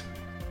Reds.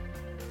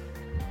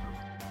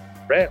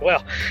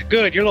 Well,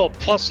 good. Your little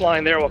plus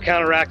line there will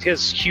counteract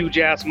his huge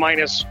ass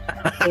minus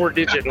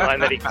 4-digit line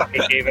that he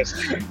fucking gave us,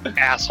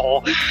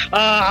 asshole.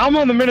 I'm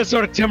on the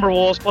Minnesota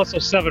Timberwolves plus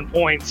those 7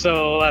 points.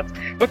 So that's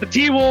put the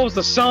T-Wolves,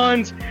 the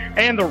Suns,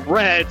 and the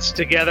Reds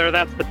together.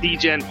 That's the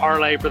DGen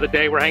parlay for the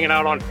day. We're hanging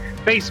out on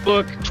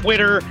Facebook,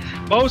 Twitter.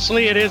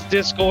 Mostly it is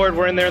Discord.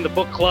 We're in there in the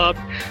book club,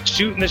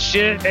 shooting the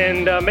shit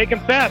and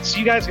making bets.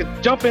 You guys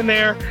can jump in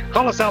there,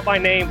 call us out by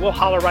name. We'll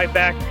holler right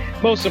back.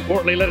 Most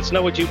importantly, let us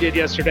know what you did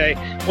yesterday,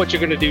 what you're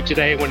going to do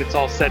today when it's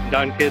all said and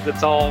done, kids.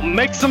 It's all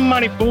make some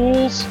money,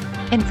 fools.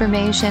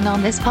 Information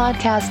on this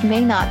podcast may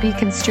not be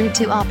construed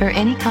to offer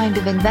any kind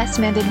of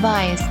investment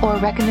advice or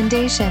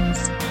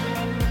recommendations.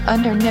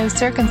 Under no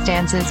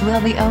circumstances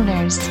will the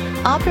owners,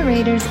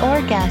 operators,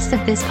 or guests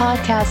of this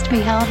podcast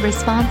be held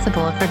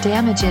responsible for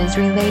damages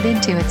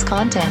related to its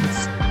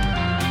contents.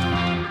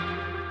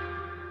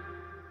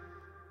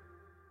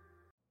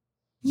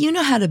 You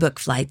know how to book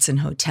flights and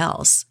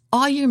hotels.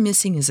 All you're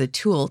missing is a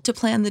tool to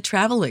plan the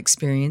travel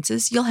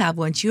experiences you'll have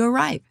once you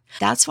arrive.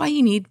 That's why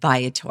you need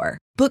Viator.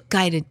 Book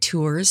guided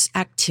tours,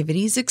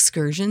 activities,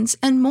 excursions,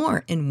 and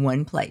more in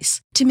one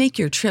place to make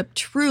your trip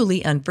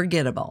truly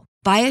unforgettable.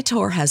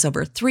 Viator has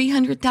over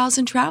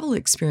 300,000 travel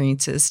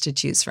experiences to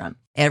choose from.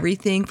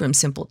 Everything from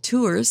simple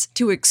tours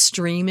to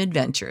extreme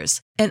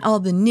adventures and all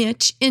the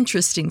niche,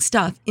 interesting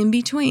stuff in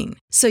between.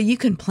 So you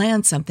can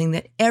plan something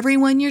that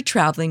everyone you're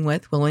traveling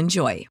with will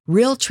enjoy.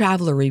 Real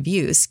traveler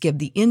reviews give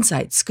the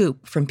inside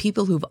scoop from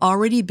people who've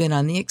already been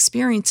on the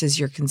experiences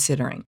you're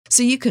considering.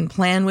 So you can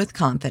plan with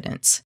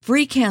confidence.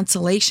 Free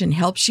cancellation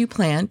helps you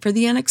plan for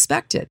the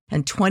unexpected.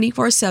 And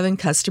 24/7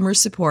 customer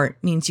support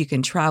means you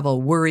can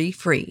travel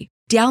worry-free.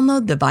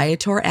 Download the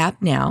Viator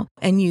app now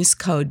and use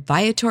code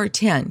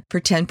Viator10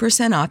 for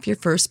 10% off your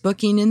first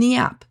booking in the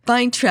app.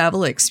 Find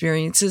travel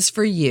experiences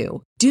for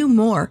you. Do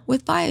more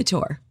with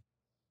Viator.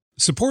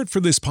 Support for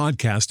this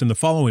podcast and the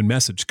following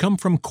message come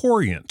from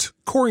Corient.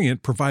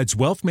 Corient provides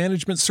wealth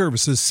management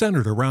services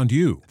centered around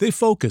you. They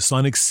focus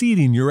on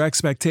exceeding your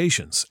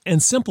expectations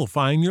and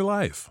simplifying your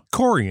life.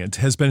 Corient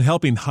has been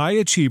helping high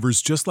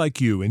achievers just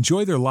like you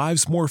enjoy their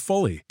lives more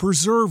fully,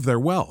 preserve their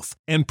wealth,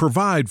 and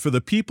provide for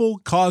the people,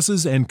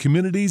 causes, and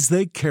communities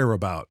they care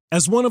about.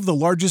 As one of the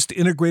largest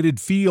integrated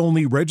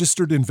fee-only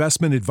registered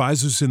investment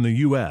advisors in the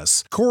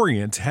U.S.,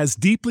 Corient has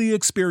deeply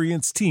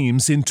experienced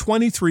teams in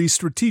 23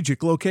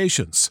 strategic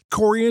locations.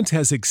 Corient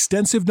has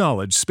extensive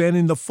knowledge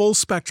spanning the full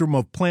spectrum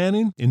of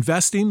planning,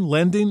 investing,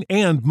 lending,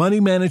 and money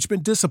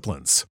management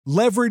disciplines.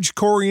 Leverage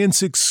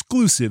Corient's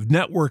exclusive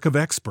network of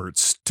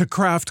experts to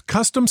craft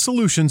custom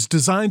solutions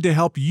designed to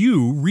help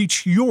you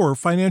reach your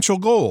financial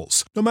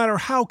goals, no matter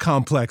how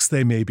complex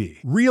they may be.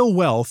 Real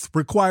wealth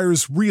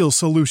requires real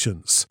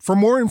solutions. For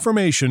more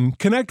information,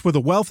 connect with a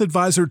wealth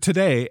advisor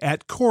today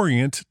at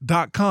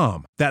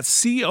Corient.com.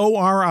 That's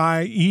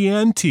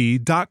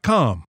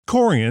Corient.com.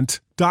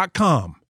 Corient.com.